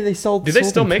 How many did they sell? Do they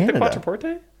still make Canada? the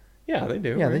Quattroporte? Yeah, they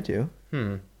do. Yeah, right? they do.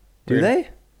 Do Weird. They?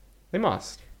 They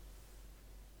must.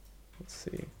 Let's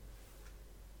see.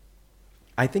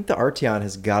 I think the Arteon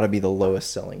has got to be the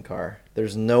lowest selling car.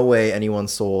 There's no way anyone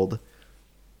sold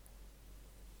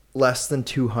less than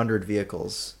 200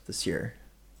 vehicles this year.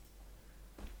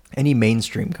 Any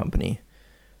mainstream company.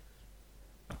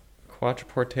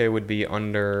 Quattroporte would be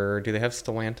under... Do they have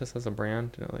Stellantis as a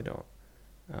brand? No, they don't.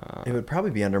 It would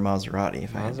probably be under Maserati.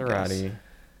 If Maserati.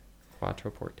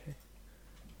 Quattroporte.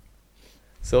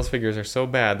 Sales figures are so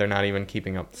bad, they're not even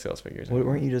keeping up the sales figures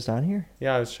anymore. Weren't you just on here?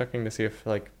 Yeah, I was checking to see if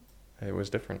it was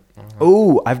different.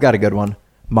 Oh, I've got a good one.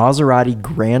 Maserati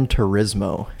Gran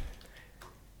Turismo.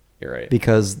 You're right.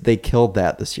 Because they killed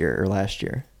that this year or last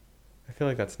year. I feel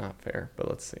like that's not fair, but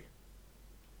let's see.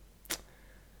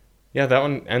 Yeah, that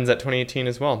one ends at 2018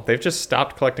 as well. They've just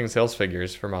stopped collecting sales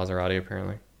figures for Maserati,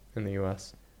 apparently, in the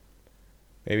U.S.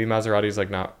 Maybe Maserati's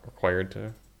not required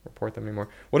to report them anymore.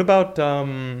 What about,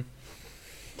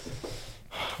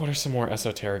 what are some more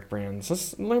esoteric brands?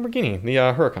 This Lamborghini, the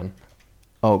Huracan.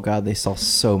 Oh, God, they sell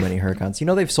so many Huracans. You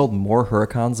know they've sold more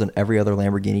Huracans than every other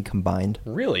Lamborghini combined?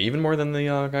 Really? Even more than the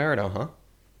Gallardo, huh?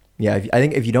 Yeah, I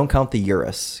think if you don't count the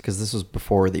Urus, because this was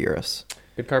before the Urus.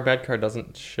 Good car, bad car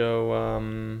doesn't show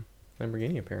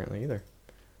Lamborghini apparently either.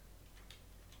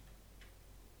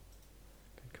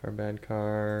 Good car, bad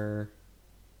car.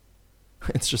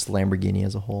 It's just Lamborghini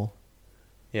as a whole.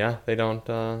 Yeah, they don't.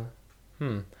 How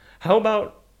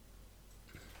about...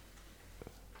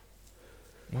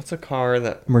 What's a car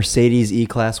that... Mercedes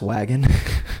E-Class wagon.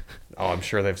 Oh, I'm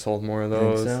sure they've sold more of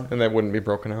those. So? And that wouldn't be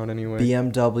broken out anyway.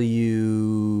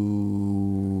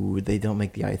 BMW... They don't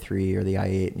make the i3 or the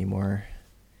i8 anymore.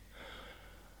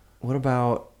 What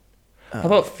about... How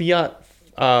about Fiat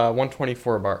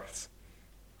 124 Abarths?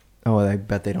 Oh, I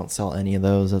bet they don't sell any of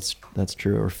those. That's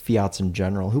true. Or Fiats in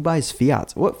general. Who buys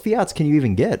Fiats? What Fiats can you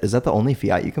even get? Is that the only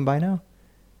Fiat you can buy now?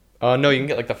 No, you can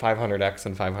get the 500X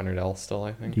and 500L still,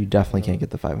 I think. You definitely can't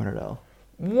get the 500L.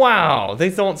 Wow,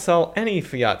 they don't sell any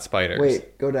Fiat Spiders.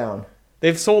 Wait, go down.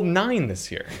 They've sold 9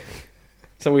 this year.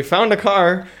 So we found a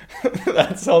car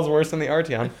that sells worse than the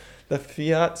Arteon. The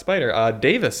Fiat Spider.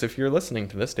 Davis, if you're listening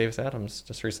to this, Davis Adams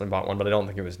just recently bought one, but I don't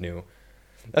think it was new.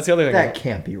 That's the other thing. That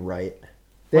can't be right.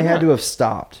 They had to have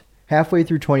stopped. Halfway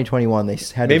through 2021, they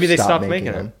had maybe to they stop stopped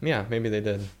making them. Yeah, maybe they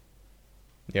did.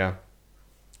 Yeah.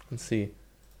 Let's see.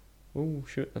 Oh,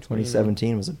 shoot. That's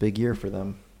 2017 was a big year for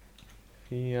them.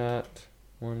 Fiat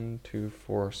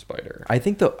 124 Spider. I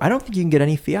don't think you can get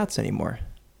any Fiats anymore.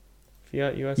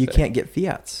 Fiat USA. You can't get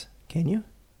Fiats, can you?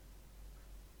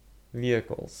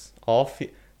 Vehicles.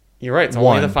 You're right. It's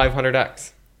only the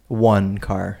 500X. One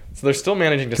car. So they're still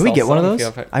managing to Can sell we get one of those?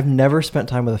 Fiat I've never spent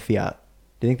time with a Fiat.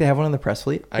 Do you think they have one in the press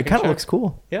fleet? I It can kind of check. looks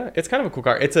cool. Yeah, it's kind of a cool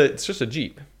car. It's just a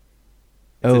Jeep.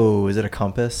 Is it a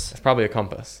Compass? It's probably a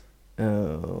Compass.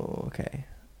 Oh, okay.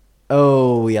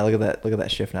 Oh, yeah, look at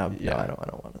that shift knob. Yeah. No, I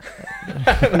don't want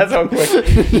to. That's how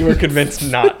quick you were convinced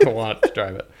not to want to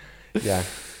drive it. Yeah.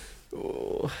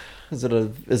 Oh, is it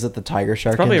the Tiger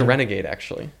Shark? It's probably engine? a Renegade,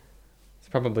 actually. It's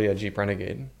probably a Jeep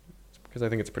Renegade because I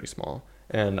think it's pretty small.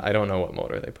 And I don't know what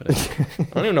motor they put in. I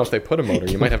don't even know if they put a motor.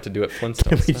 You might have to do it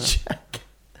Flintstone Can we style. check?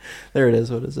 There it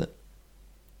is. What is it?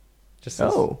 Just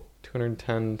says Oh,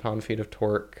 210 pound-feet of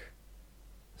torque.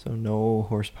 so no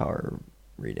horsepower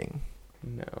reading.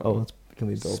 No. Oh, can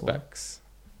we build one? Specs.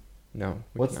 No.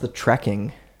 we What's the cannot.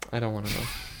 trekking? I don't want to know.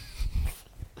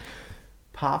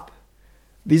 Pop.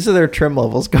 These are their trim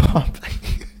levels. Go up.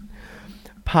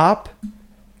 Pop,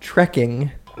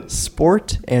 trekking,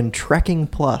 sport, and trekking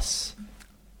plus.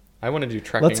 I want to do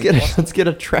trekking. Let's get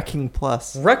a trekking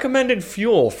plus. Recommended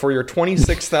fuel for your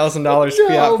 $26,000 No,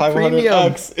 Fiat 500X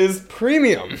premium. is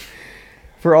premium.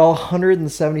 For all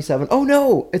 177. Oh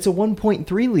no, it's a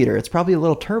 1.3 liter. It's probably a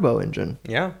little turbo engine.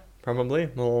 Yeah, probably.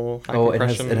 Little high Oh, it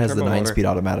compression has the turbo motor. 9-speed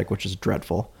automatic, which is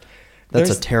dreadful. That's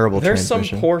There's- a terrible There's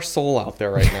transmission. some poor soul out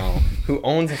there right now who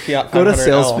owns a Fiat 500L Go to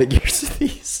sales figures of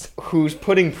these. who's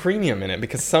putting premium in it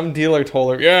because some dealer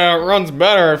told her, yeah, it runs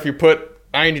better if you put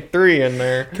 93 in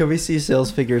there. Can we see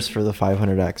sales figures for the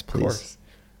 500X, Of please? course.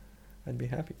 I'd be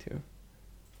happy to.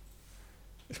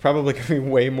 It's probably going to be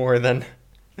way more than...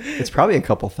 It's probably a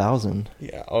couple thousand.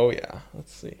 Yeah. Oh, yeah.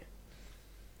 Let's see.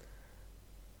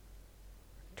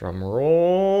 Drum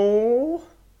roll.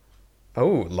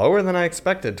 Oh, lower than I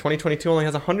expected. 2022 only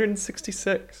has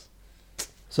 166.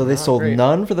 So they Not sold great.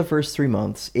 none for the first 3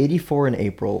 months, 84 in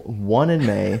April, 1 in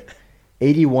May,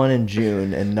 81 in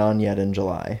June, and none yet in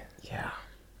July. Yeah.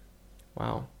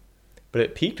 Wow. But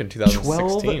it peaked in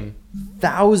 2016.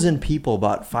 1,000 people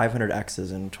bought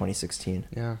 500Xs in 2016.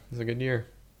 Yeah, it was a good year.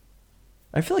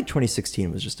 I feel like 2016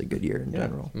 was just a good year in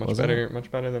general. Much wasn't better, it? much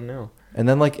better than now. And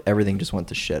then like everything just went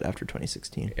to shit after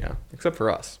 2016. Yeah, except for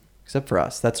us. Except for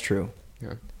us. That's true.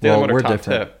 Yeah. Daily Well, Motor we're Top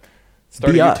different. Tip.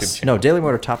 Start Be a YouTube us. channel. No, Daily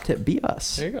Motor Top Tip. Be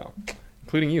us. There you go.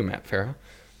 Including you, Matt Farah.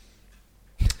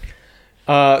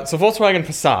 So Volkswagen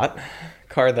Passat,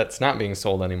 car that's not being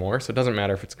sold anymore, so it doesn't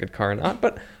matter if it's a good car or not.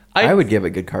 But I would give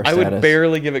it good car I status. would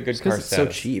barely give it good Just 'cause car it's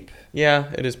status. so cheap.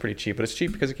 Yeah, it is pretty cheap, but it's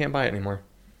cheap because you can't buy it anymore.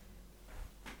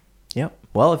 Yep.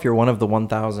 Well, if you're one of the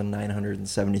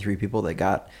 1,973 people that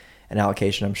got an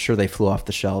allocation, I'm sure they flew off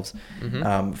the shelves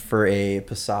for a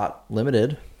Passat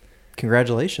Limited.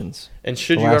 Congratulations. And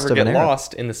should The you last ever of get an era.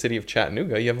 lost in the city of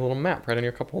Chattanooga, you have a little map right on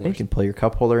your cup You holders. can pull your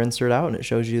cup holder insert out, and it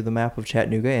shows you the map of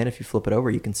Chattanooga. And if you flip it over,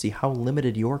 you can see how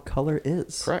limited your color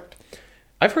is. Correct.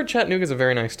 I've heard Chattanooga's a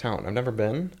very nice town. I've never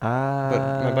been,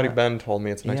 but my buddy Ben told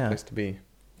me it's a nice yeah. place to be.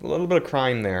 A little bit of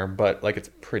crime there, but like it's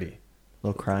pretty.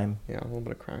 Little crime. Yeah, a little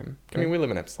bit of crime. I Okay. mean, we live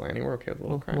in Ypsilanti. We're okay with a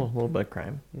little crime. Little bit of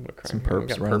crime. A little bit of Some crime. Yeah, we perps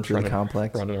got running through the running-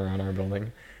 complex. running around our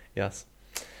building. Yes.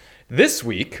 This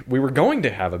week, we were going to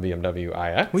have a BMW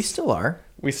iX. We still are.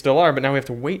 We still are, but now we have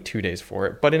to wait 2 days for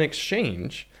it. But in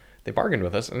exchange, they bargained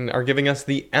with us and are giving us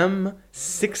the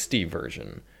M60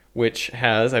 version, which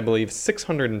has, I believe,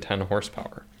 610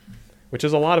 horsepower, which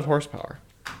is a lot of horsepower.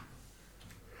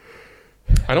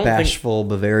 I don't Bashful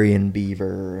Bavarian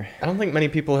Beaver. think many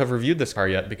people have reviewed this car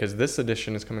yet because this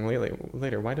edition is coming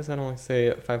later. Why does that only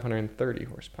say 530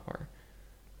 horsepower?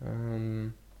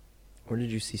 Where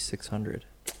did you see 600?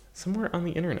 Somewhere on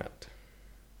the internet.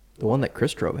 The one that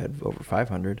Chris drove had over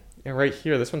 500. Yeah, right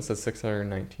here. This one says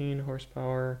 619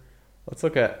 horsepower. Let's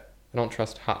look at. I don't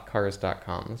trust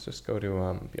hotcars.com. Let's just go to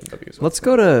BMW's. Let's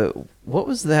go to what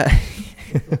was that?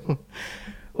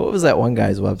 What was that one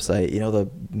guy's website? You know, the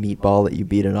meatball that you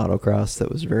beat in autocross that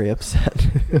was very upset.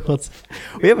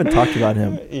 We haven't talked about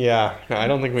him. Yeah, no, I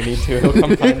don't think we need to. He'll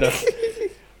come find us.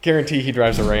 Guarantee he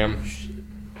drives a Ram.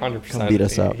 100%. Come beat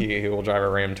us up. He will drive a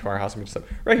Ram to our house and beat us up.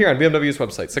 Right here on BMW's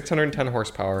website, 610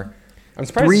 horsepower. I'm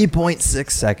surprised.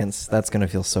 3.6 seconds. That's gonna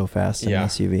feel so fast in an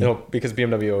SUV. Because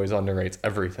BMW always underrates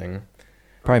everything.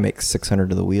 Probably makes 600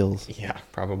 to the wheels. Yeah,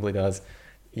 probably does.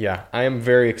 Yeah, I am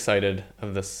very excited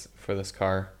for this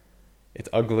car. It's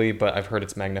ugly, but I've heard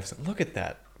it's magnificent. Look at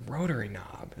that rotary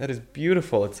knob. That is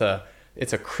beautiful. It's a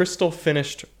crystal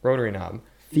finished rotary knob.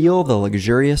 Feel the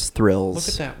luxurious thrills. Look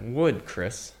at that wood,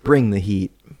 Chris. Bring the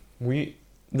heat.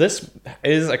 This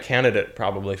is a candidate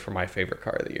probably for my favorite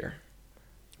car of the year.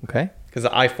 Okay. Because the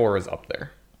i4 is up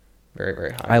there. Very,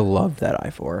 very high. I loved that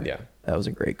i4. Yeah. That was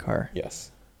a great car.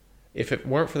 Yes. If it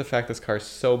weren't for the fact this car is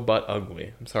so butt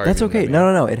ugly. I'm sorry. That's okay.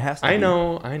 BMW. No. It has to I be.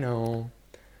 know.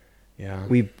 Yeah.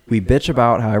 We bitch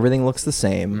about how everything looks the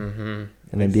same. Mm-hmm.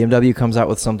 And then BMW comes out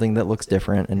with something that looks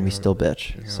different, and we still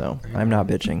bitch. Yeah. So I'm not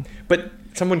bitching. But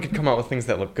someone could come out with things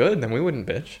that look good, then we wouldn't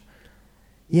bitch.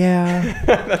 Yeah.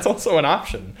 That's also an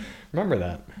option. Remember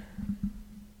that.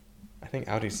 I think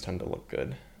Audis tend to look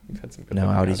good. We've had some good No,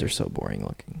 looking Audis are so boring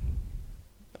looking.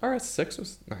 RS6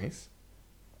 was nice.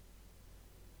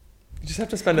 You just have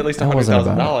to spend at least That wasn't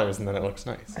about $100,000 and then it looks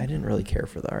nice. I didn't really care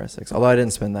for the RS6, although I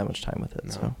didn't spend that much time with it.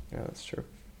 No, So yeah, that's true.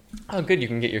 Oh, good. You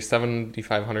can get your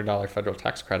 $7,500 federal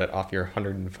tax credit off your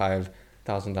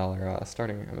 $105,000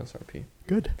 starting MSRP.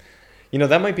 good. You know,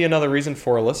 that might be another reason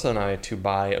for Alyssa and I to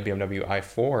buy a BMW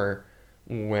i4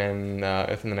 when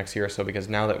within the next year or so, because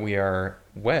now that we are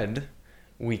wed,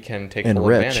 we can take And full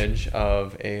rich. advantage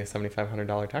of a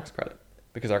 $7,500 tax credit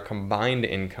because our combined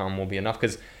income will be enough.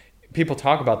 Because people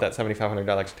talk about that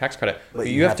 $7,500 tax credit, but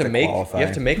you have to make qualify. you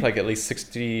have to make like at least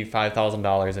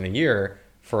 $65,000 in a year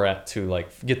for it to like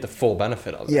get the full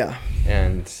benefit of it. Yeah.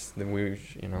 And then we,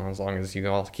 you know, as long as you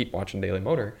all keep watching Daily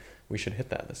Motor, we should hit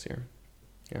that this year.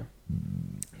 Yeah,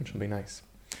 which will be nice.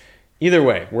 Either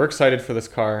way, we're excited for this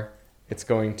car. It's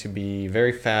going to be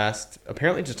very fast.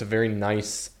 Apparently just a very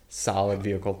nice, solid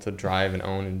vehicle to drive and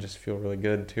own and just feel really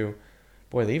good too.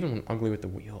 Boy, they even went ugly with the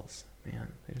wheels.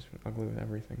 Man, they just went ugly with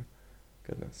everything.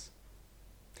 Goodness.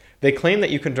 They claim that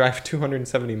you can drive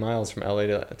 270 miles from LA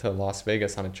to Las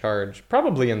Vegas on a charge,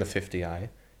 probably in the 50i. You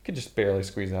could just barely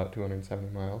squeeze out 270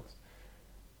 miles.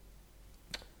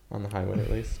 On the highway, at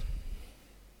least.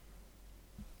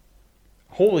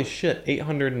 Holy shit,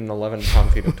 811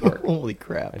 pound-feet of torque. Holy I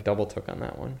crap. double took on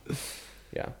that one.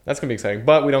 Yeah, that's going to be exciting.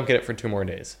 But we don't get it for 2 more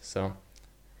days, so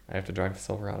I have to drive the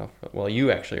Silverado. Well,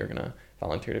 you actually are going to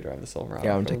volunteer to drive the Silverado.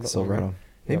 Yeah, I'm for a going to take the little bit longer. Silverado.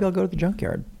 Maybe Yep. I'll go to the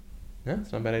junkyard. Yeah,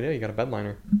 it's not a bad idea. You got a bed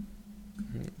liner.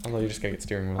 Although you're just going to get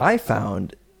steering wheels. I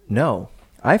found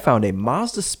a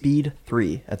Mazda Speed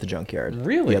 3 at the junkyard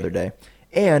Really? the other day.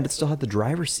 And it still had the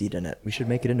driver's seat in it. We should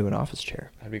make it into an office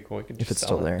chair. That'd be cool. We could If just it's sell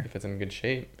still it there. if it's in good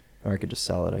shape. Or I could just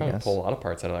sell it, I Probably guess. pull a lot of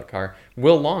parts out of that car.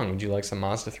 Will Long, would you like some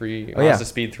Mazda 3, Oh, yeah. Mazda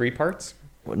Speed 3 parts?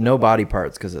 Well, no body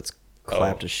parts because it's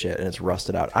clapped Oh. as shit and it's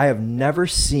rusted out. I have never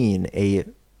seen a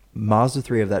Mazda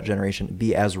 3 of that generation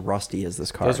be as rusty as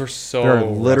this car. Those were so There are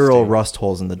literal rusty. rust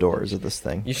holes in the doors of this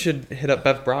thing. You should hit up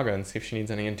Beth Braga and see if she needs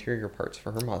any interior parts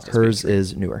for her Mazda Hers Speed 3.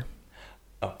 is newer.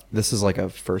 Oh. This is like a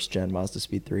first gen Mazda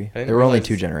Speed 3. didn't There were only realize-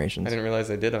 2 I generations. didn't realize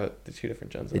they did the 2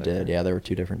 different gens. of They that did, car. yeah. There were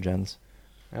 2 different gens.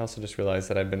 I also just realized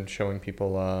that I've been showing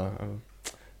people a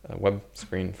web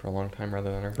screen for a long time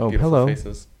rather than our Oh, beautiful hello.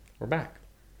 faces. We're back.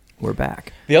 We're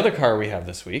back. The other car we have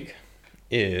this week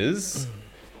is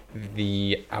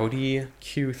the Audi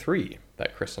Q3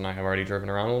 that Chris and I have already driven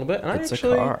around a little bit, and It's I a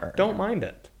actually car. don't mind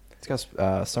it. It's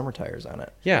got summer tires on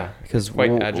it. Yeah, Because it's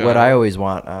quite agile. what I always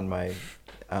want on my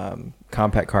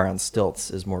compact car on stilts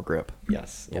is more grip.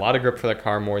 Yes, a Yep. lot of grip for that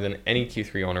car, more than any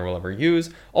Q3 owner will ever use.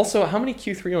 Also, how many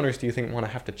Q3 owners do you think want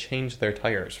to have to change their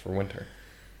tires for winter?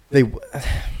 They.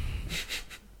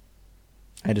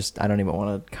 I don't even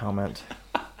want to comment.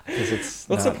 'Cause it's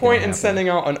What's not the point gonna in happen. sending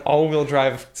out an all-wheel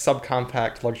drive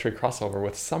subcompact luxury crossover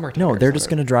with summer tires? No, they're just on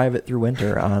it? going to drive it through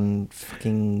winter on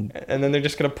fucking. And then they're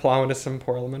just going to plow into some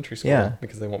poor elementary school Yeah.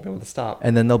 because they won't be able to stop.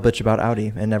 And then they'll bitch about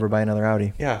Audi and never buy another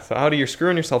Audi. Yeah, so Audi, you're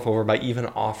screwing yourself over by even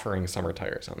offering summer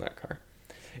tires on that car.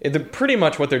 Pretty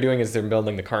much what they're doing is they're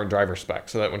building the car and driver spec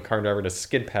so that when car and driver does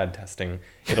skid pad testing,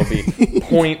 it'll be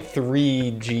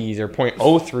 0.3 Gs or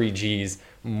 0.03 Gs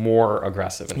more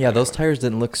aggressive. Yeah, those tires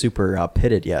didn't look super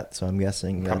pitted yet, so I'm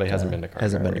guessing Probably that, hasn't been to car and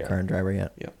hasn't been driver to yet. car and driver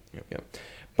yet. Yep.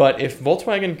 But if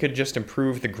Volkswagen could just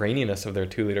improve the graininess of their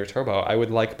 2-liter turbo, I would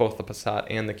like both the Passat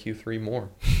and the Q3 more.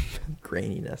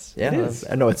 Graininess. It Yeah, is.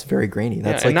 I know it's very grainy.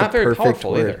 That's Yeah, and like not the very perfect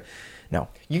powerful word. either. No.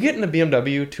 You get in a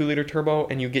BMW 2-liter turbo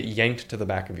and you get yanked to the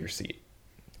back of your seat.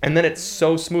 And then it's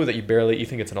so smooth that you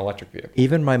think it's an electric vehicle.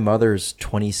 Even my mother's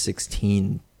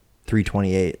 2016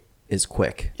 328 is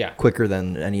quick. Yeah. Quicker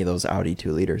than any of those Audi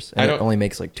 2 liters. I And it don't- only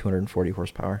makes like 240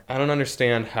 horsepower. I don't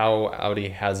understand how Audi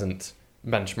hasn't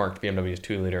benchmarked BMW's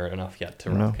 2-liter enough yet to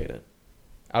I know. replicate it.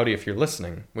 Audi, if you're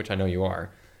listening, which I know you are,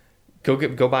 go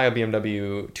buy a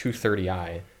BMW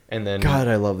 230i and then God,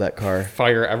 I love that car.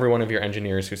 fire every one of your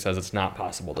engineers who says it's not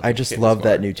possible to I just duplicate love this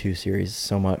car. that new 2 Series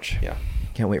so much. Yeah,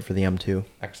 Can't wait for the M2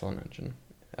 excellent engine,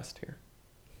 S tier.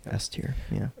 S tier.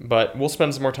 Yeah. But we'll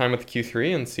spend some more time with the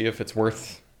Q3 and see if it's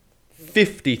worth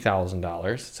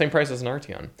 $50,000, same price as an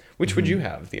Arteon. Which would you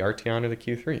have, the Arteon or the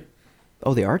Q3?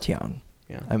 Oh, the Arteon.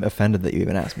 Yeah. I'm offended that you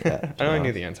even asked me that. I know I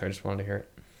knew the answer. I just wanted to hear it.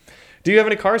 Do you have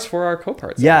any cars for our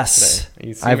co-parts? Yes. Today?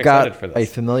 You seem I've excited got for a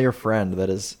this. familiar friend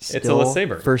that is It's a still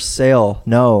LeSabre. for sale.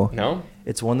 No. No?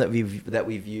 It's one that we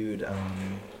viewed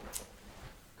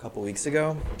couple weeks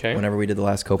ago. Okay. Whenever we did the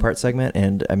last Copart segment,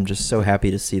 and I'm just so happy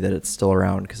to see that it's still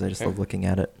around because I just love looking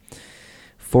at it.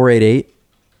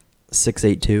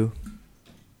 488-682-52.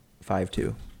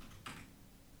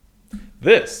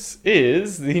 This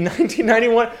is the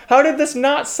 1991. How did this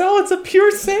not sell? It's a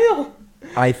pure sale.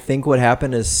 I think what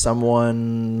happened is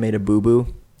someone made a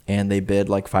boo-boo and they bid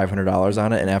like $500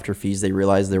 on it, and after fees they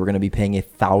realized they were going to be paying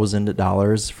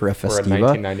 $1,000 for a For a Festiva.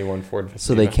 1991 Ford Festiva.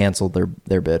 So they canceled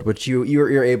their bid, which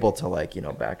you're able to like,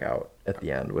 back out at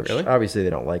the end, which Really? obviously they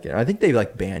don't like it. I think they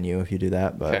like ban you if you do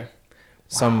that, but Okay.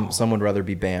 some would rather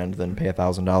be banned than pay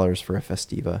 $1,000 for a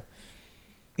Festiva.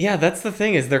 Yeah, that's the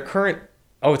thing is their current.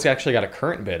 Oh, it's actually got a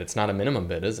current bid. It's not a minimum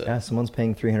bid, is it? Yeah, someone's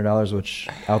paying $300, which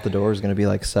out the door is going to be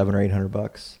like $700 or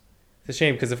 $800. It's a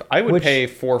shame because if I would pay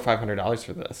 $400 or $500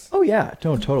 for this, Oh yeah,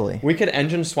 no, totally. we could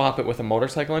engine swap it with a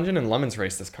motorcycle engine and lemons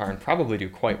race this car and probably do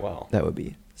quite well. That would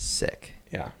be sick.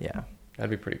 Yeah, Yeah. that'd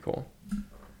be pretty cool.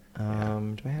 Do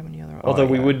I have any other? Although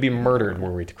we yeah. would be murdered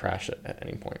were we to crash it at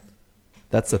any point.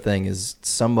 That's the thing is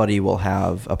somebody will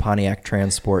have a Pontiac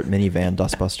Transport minivan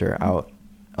dustbuster out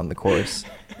on the course,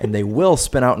 and they will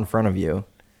spin out in front of you.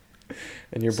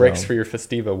 And your brakes So, for your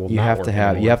Festiva will You not have work to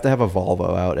have anymore. a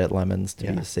Volvo out at Lemons to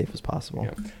be as safe as possible.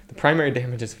 Yeah. The primary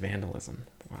damage is vandalism.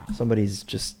 Wow. Somebody's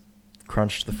just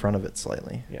crunched the front of it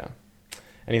slightly. Yeah.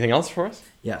 Anything else for us?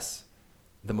 Yes,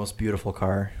 the most beautiful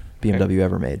car BMW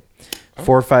ever made. Oh.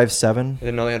 457. I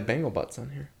didn't know they had bangle butts on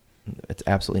here. It's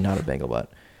absolutely not a bangle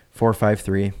butt.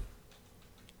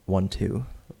 45312.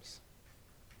 Oops.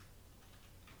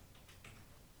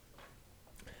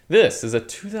 This is a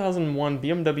 2001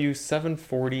 BMW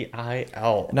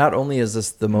 740iL. Not only is this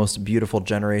the most beautiful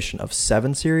generation of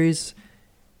 7 Series,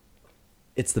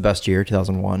 it's the best year,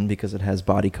 2001, because it has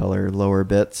body color, lower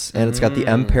bits, and it's got the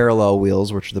M parallel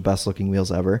wheels, which are the best looking wheels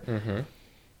ever. Mm-hmm.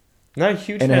 Not a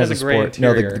huge And fan it of has the a gray sport. No,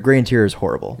 interior. the gray interior is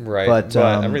horrible. Right, But,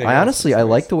 but everything I else honestly, is I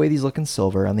like nice. the way these look in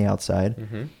silver on the outside.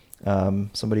 Mm-hmm.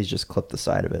 Somebody's just clipped the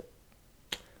side of it.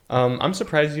 I'm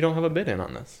surprised you don't have a bid in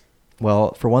on this.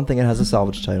 Well, for one thing, it has a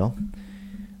salvage title.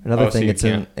 Another Oh, so thing, you it's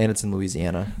can't- in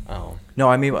Louisiana. Oh. No,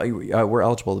 I mean we're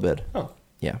eligible to bid. Oh.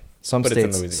 Yeah, some But it's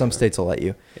in states Louisiana. will let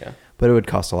you, Yeah. but it would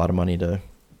cost a lot of money to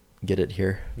get it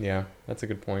here. Yeah, that's a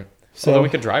good point. So, Although we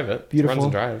could drive it. beautiful. Runs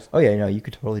and drives. Oh yeah, no, you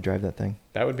could totally drive that thing.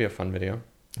 That would be a fun video.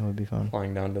 That would be fun.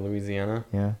 Flying down to Louisiana.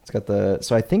 Yeah, it's got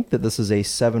so I think that this is a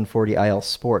 740iL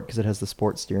Sport because it has the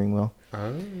sport steering wheel.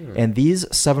 Oh. And these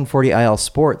 740iL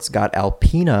Sports got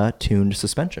Alpina tuned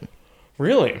suspension.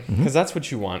 Really? Mm-hmm. Because that's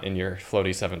what you want in your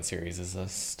Floaty 7 Series is a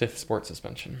stiff sport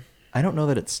suspension. I don't know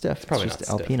that it's stiff. It's probably just not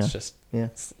stiff. Alpina. It's just Yeah.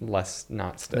 it's less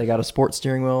not stiff. They got a sport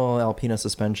steering wheel, Alpina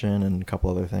suspension, and a couple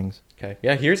other things. Okay.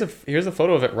 Yeah, here's a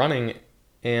photo of it running,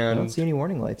 and I don't see any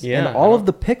warning lights. Yeah, and all I of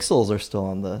the pixels are still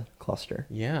on the cluster.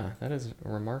 yeah, that is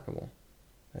remarkable.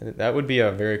 That would be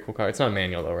a very cool car. It's not a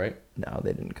manual though, right? No,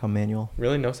 they didn't come manual.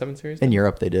 Really, no 7 Series? In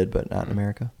Europe they did, but not in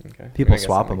America. Okay. People I guess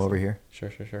swap that them makes over sense.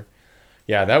 here. Sure.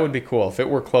 Yeah, that would be cool. If it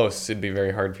were close, it'd be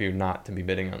very hard for you not to be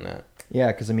bidding on that. Yeah,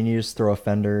 because I mean, you just throw a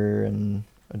fender and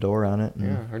a door on it. And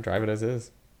Yeah, or drive it as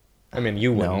is. I mean,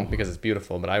 you wouldn't No. because it's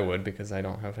beautiful, but I would because I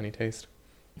don't have any taste.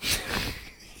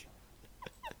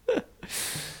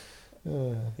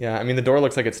 Yeah, I mean, the door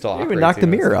looks like it's still You operates. even knock the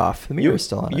even mirror so- off. The mirror's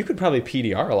still on it. You could probably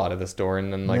PDR a lot of this door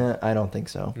and then like Nah, I don't think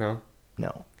so. no, No,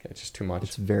 okay, it's just too much.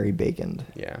 it's very baconed.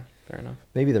 Yeah, fair enough.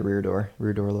 Maybe the rear door.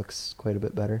 Rear door looks quite a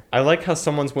bit better. I like how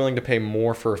someone's willing to pay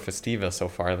more for a Festiva so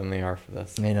far than they are for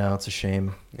this. I know, it's a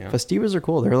shame. Yeah, Festivas are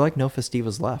cool. There are like no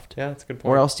Festivas left. yeah, that's a good point.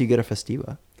 Where else do you get a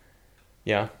Festiva?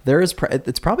 Yeah, There is.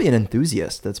 It's probably an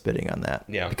enthusiast that's bidding on that.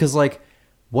 Yeah. Because like,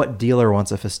 what dealer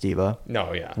wants a Festiva?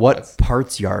 no, yeah. What that's-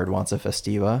 parts yard wants a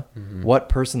Festiva? Mhm. What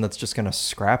person that's just gonna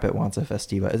scrap it wants a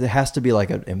Festiva? It has to be like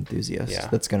an enthusiast Yeah.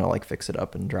 that's gonna like fix it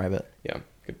up and drive it. Yeah,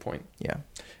 good point. Yeah.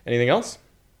 Anything else?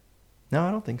 No, I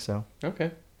don't think so.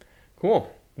 Okay, cool.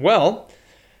 Well,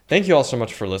 thank you all so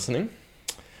much for listening.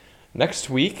 Next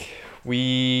week,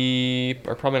 we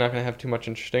are probably not going to have too much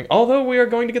interesting, although we are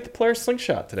going to get the Polaris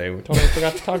Slingshot today. We totally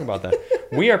forgot to talk about that.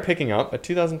 We are picking up a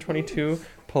 2022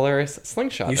 Polaris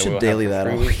Slingshot. You that we should will daily have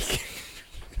for that 3 all week.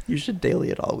 You should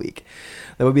daily it all week.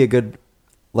 That would be a good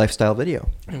lifestyle video.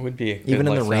 It would be a good Even in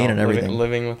the lifestyle, rain and living- everything.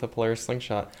 Living with a Polaris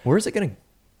Slingshot. Where is it gonna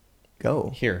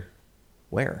go? Here.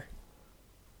 Where?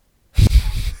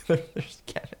 There's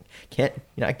can't.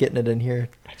 You're not getting it in here.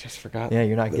 I just forgot. Yeah,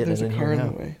 you're not that getting there's it a in car here in now.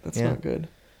 the way. That's Yeah. not good.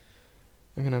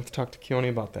 I'm going to have to talk to Keone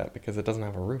about that because it doesn't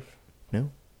have a roof. No.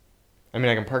 I mean,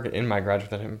 I can park it in my garage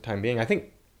for the time being. I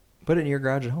think, Put it in your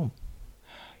garage at home.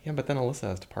 yeah, but then Alyssa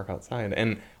has to park outside.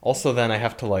 And also then I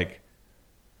have to, like...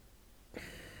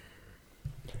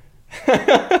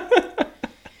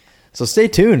 So So stay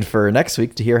tuned for next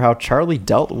week to hear how Charlie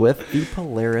dealt with the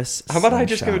Polaris. How about I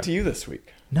just give it slingshot. to you this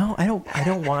week? No, I don't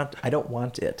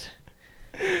want it.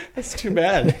 That's too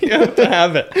bad. You have to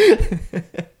have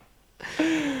it.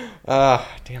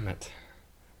 Damn it.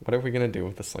 What are we going to do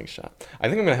with the slingshot? I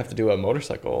think I'm going to have to do a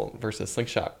motorcycle versus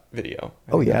slingshot video.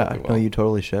 I Oh think yeah, that'll do no, well. you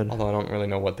totally should. Although I don't really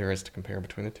know what there is to compare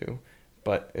between the two.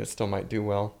 But it still might do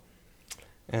well.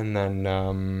 And then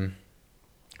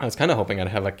I was kind of hoping I'd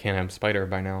have a Can-Am Spyder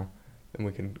by now. And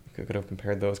we could have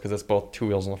compared those because it's both 2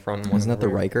 wheels in the front and one Isn't in that the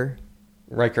rear. Riker?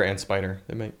 Riker and Spyder.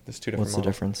 There's two different What's the models.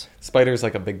 difference? Spider's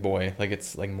like a big boy. Like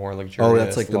it's like more luxurious. Oh,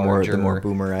 that's like the more larger.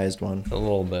 boomerized one. A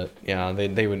little bit, yeah.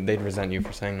 They'd resent you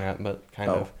for saying that, but kind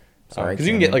Oh, of. sorry, because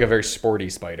you can get like a very sporty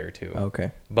Spyder too.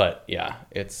 Okay. But yeah,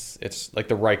 it's like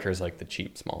the Riker's like the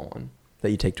cheap small one.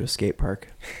 That you take to a skate park.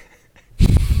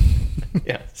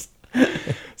 Yes.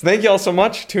 So thank you all so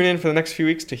much. Tune in for the next few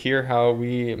weeks to hear how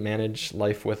we manage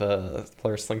life with a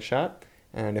Polaris slingshot,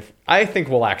 and I think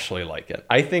we'll actually like it.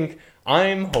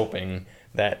 I'm hoping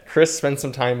that Chris spends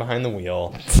some time behind the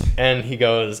wheel, and he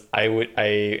goes, I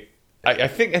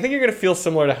think you're gonna feel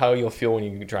similar to how you'll feel when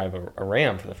you drive a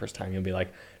Ram for the first time. You'll be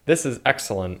like, this is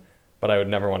excellent, but I would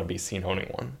never want to be seen owning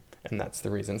one, and that's the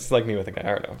reason. It's like me with a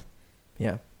Gallardo.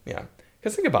 Yeah. Yeah,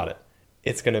 because think about it.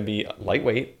 It's gonna be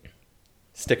lightweight,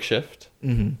 stick shift,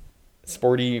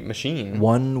 sporty machine.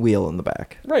 One wheel in the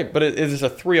back. Right, but it is a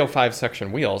 305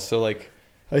 section wheel, so like,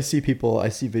 I see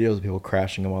videos of people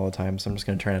crashing them all the time, so I'm just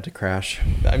gonna try not to crash.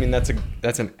 I mean, that's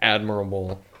an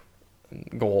admirable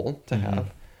goal to have.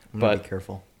 I'm gonna But be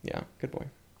careful. yeah, good boy.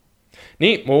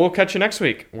 Neat. Well, we'll catch you next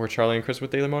week. We're Charlie and Chris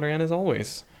with Daily Motor, and as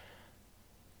always,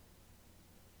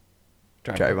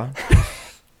 Drive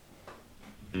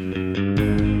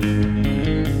on.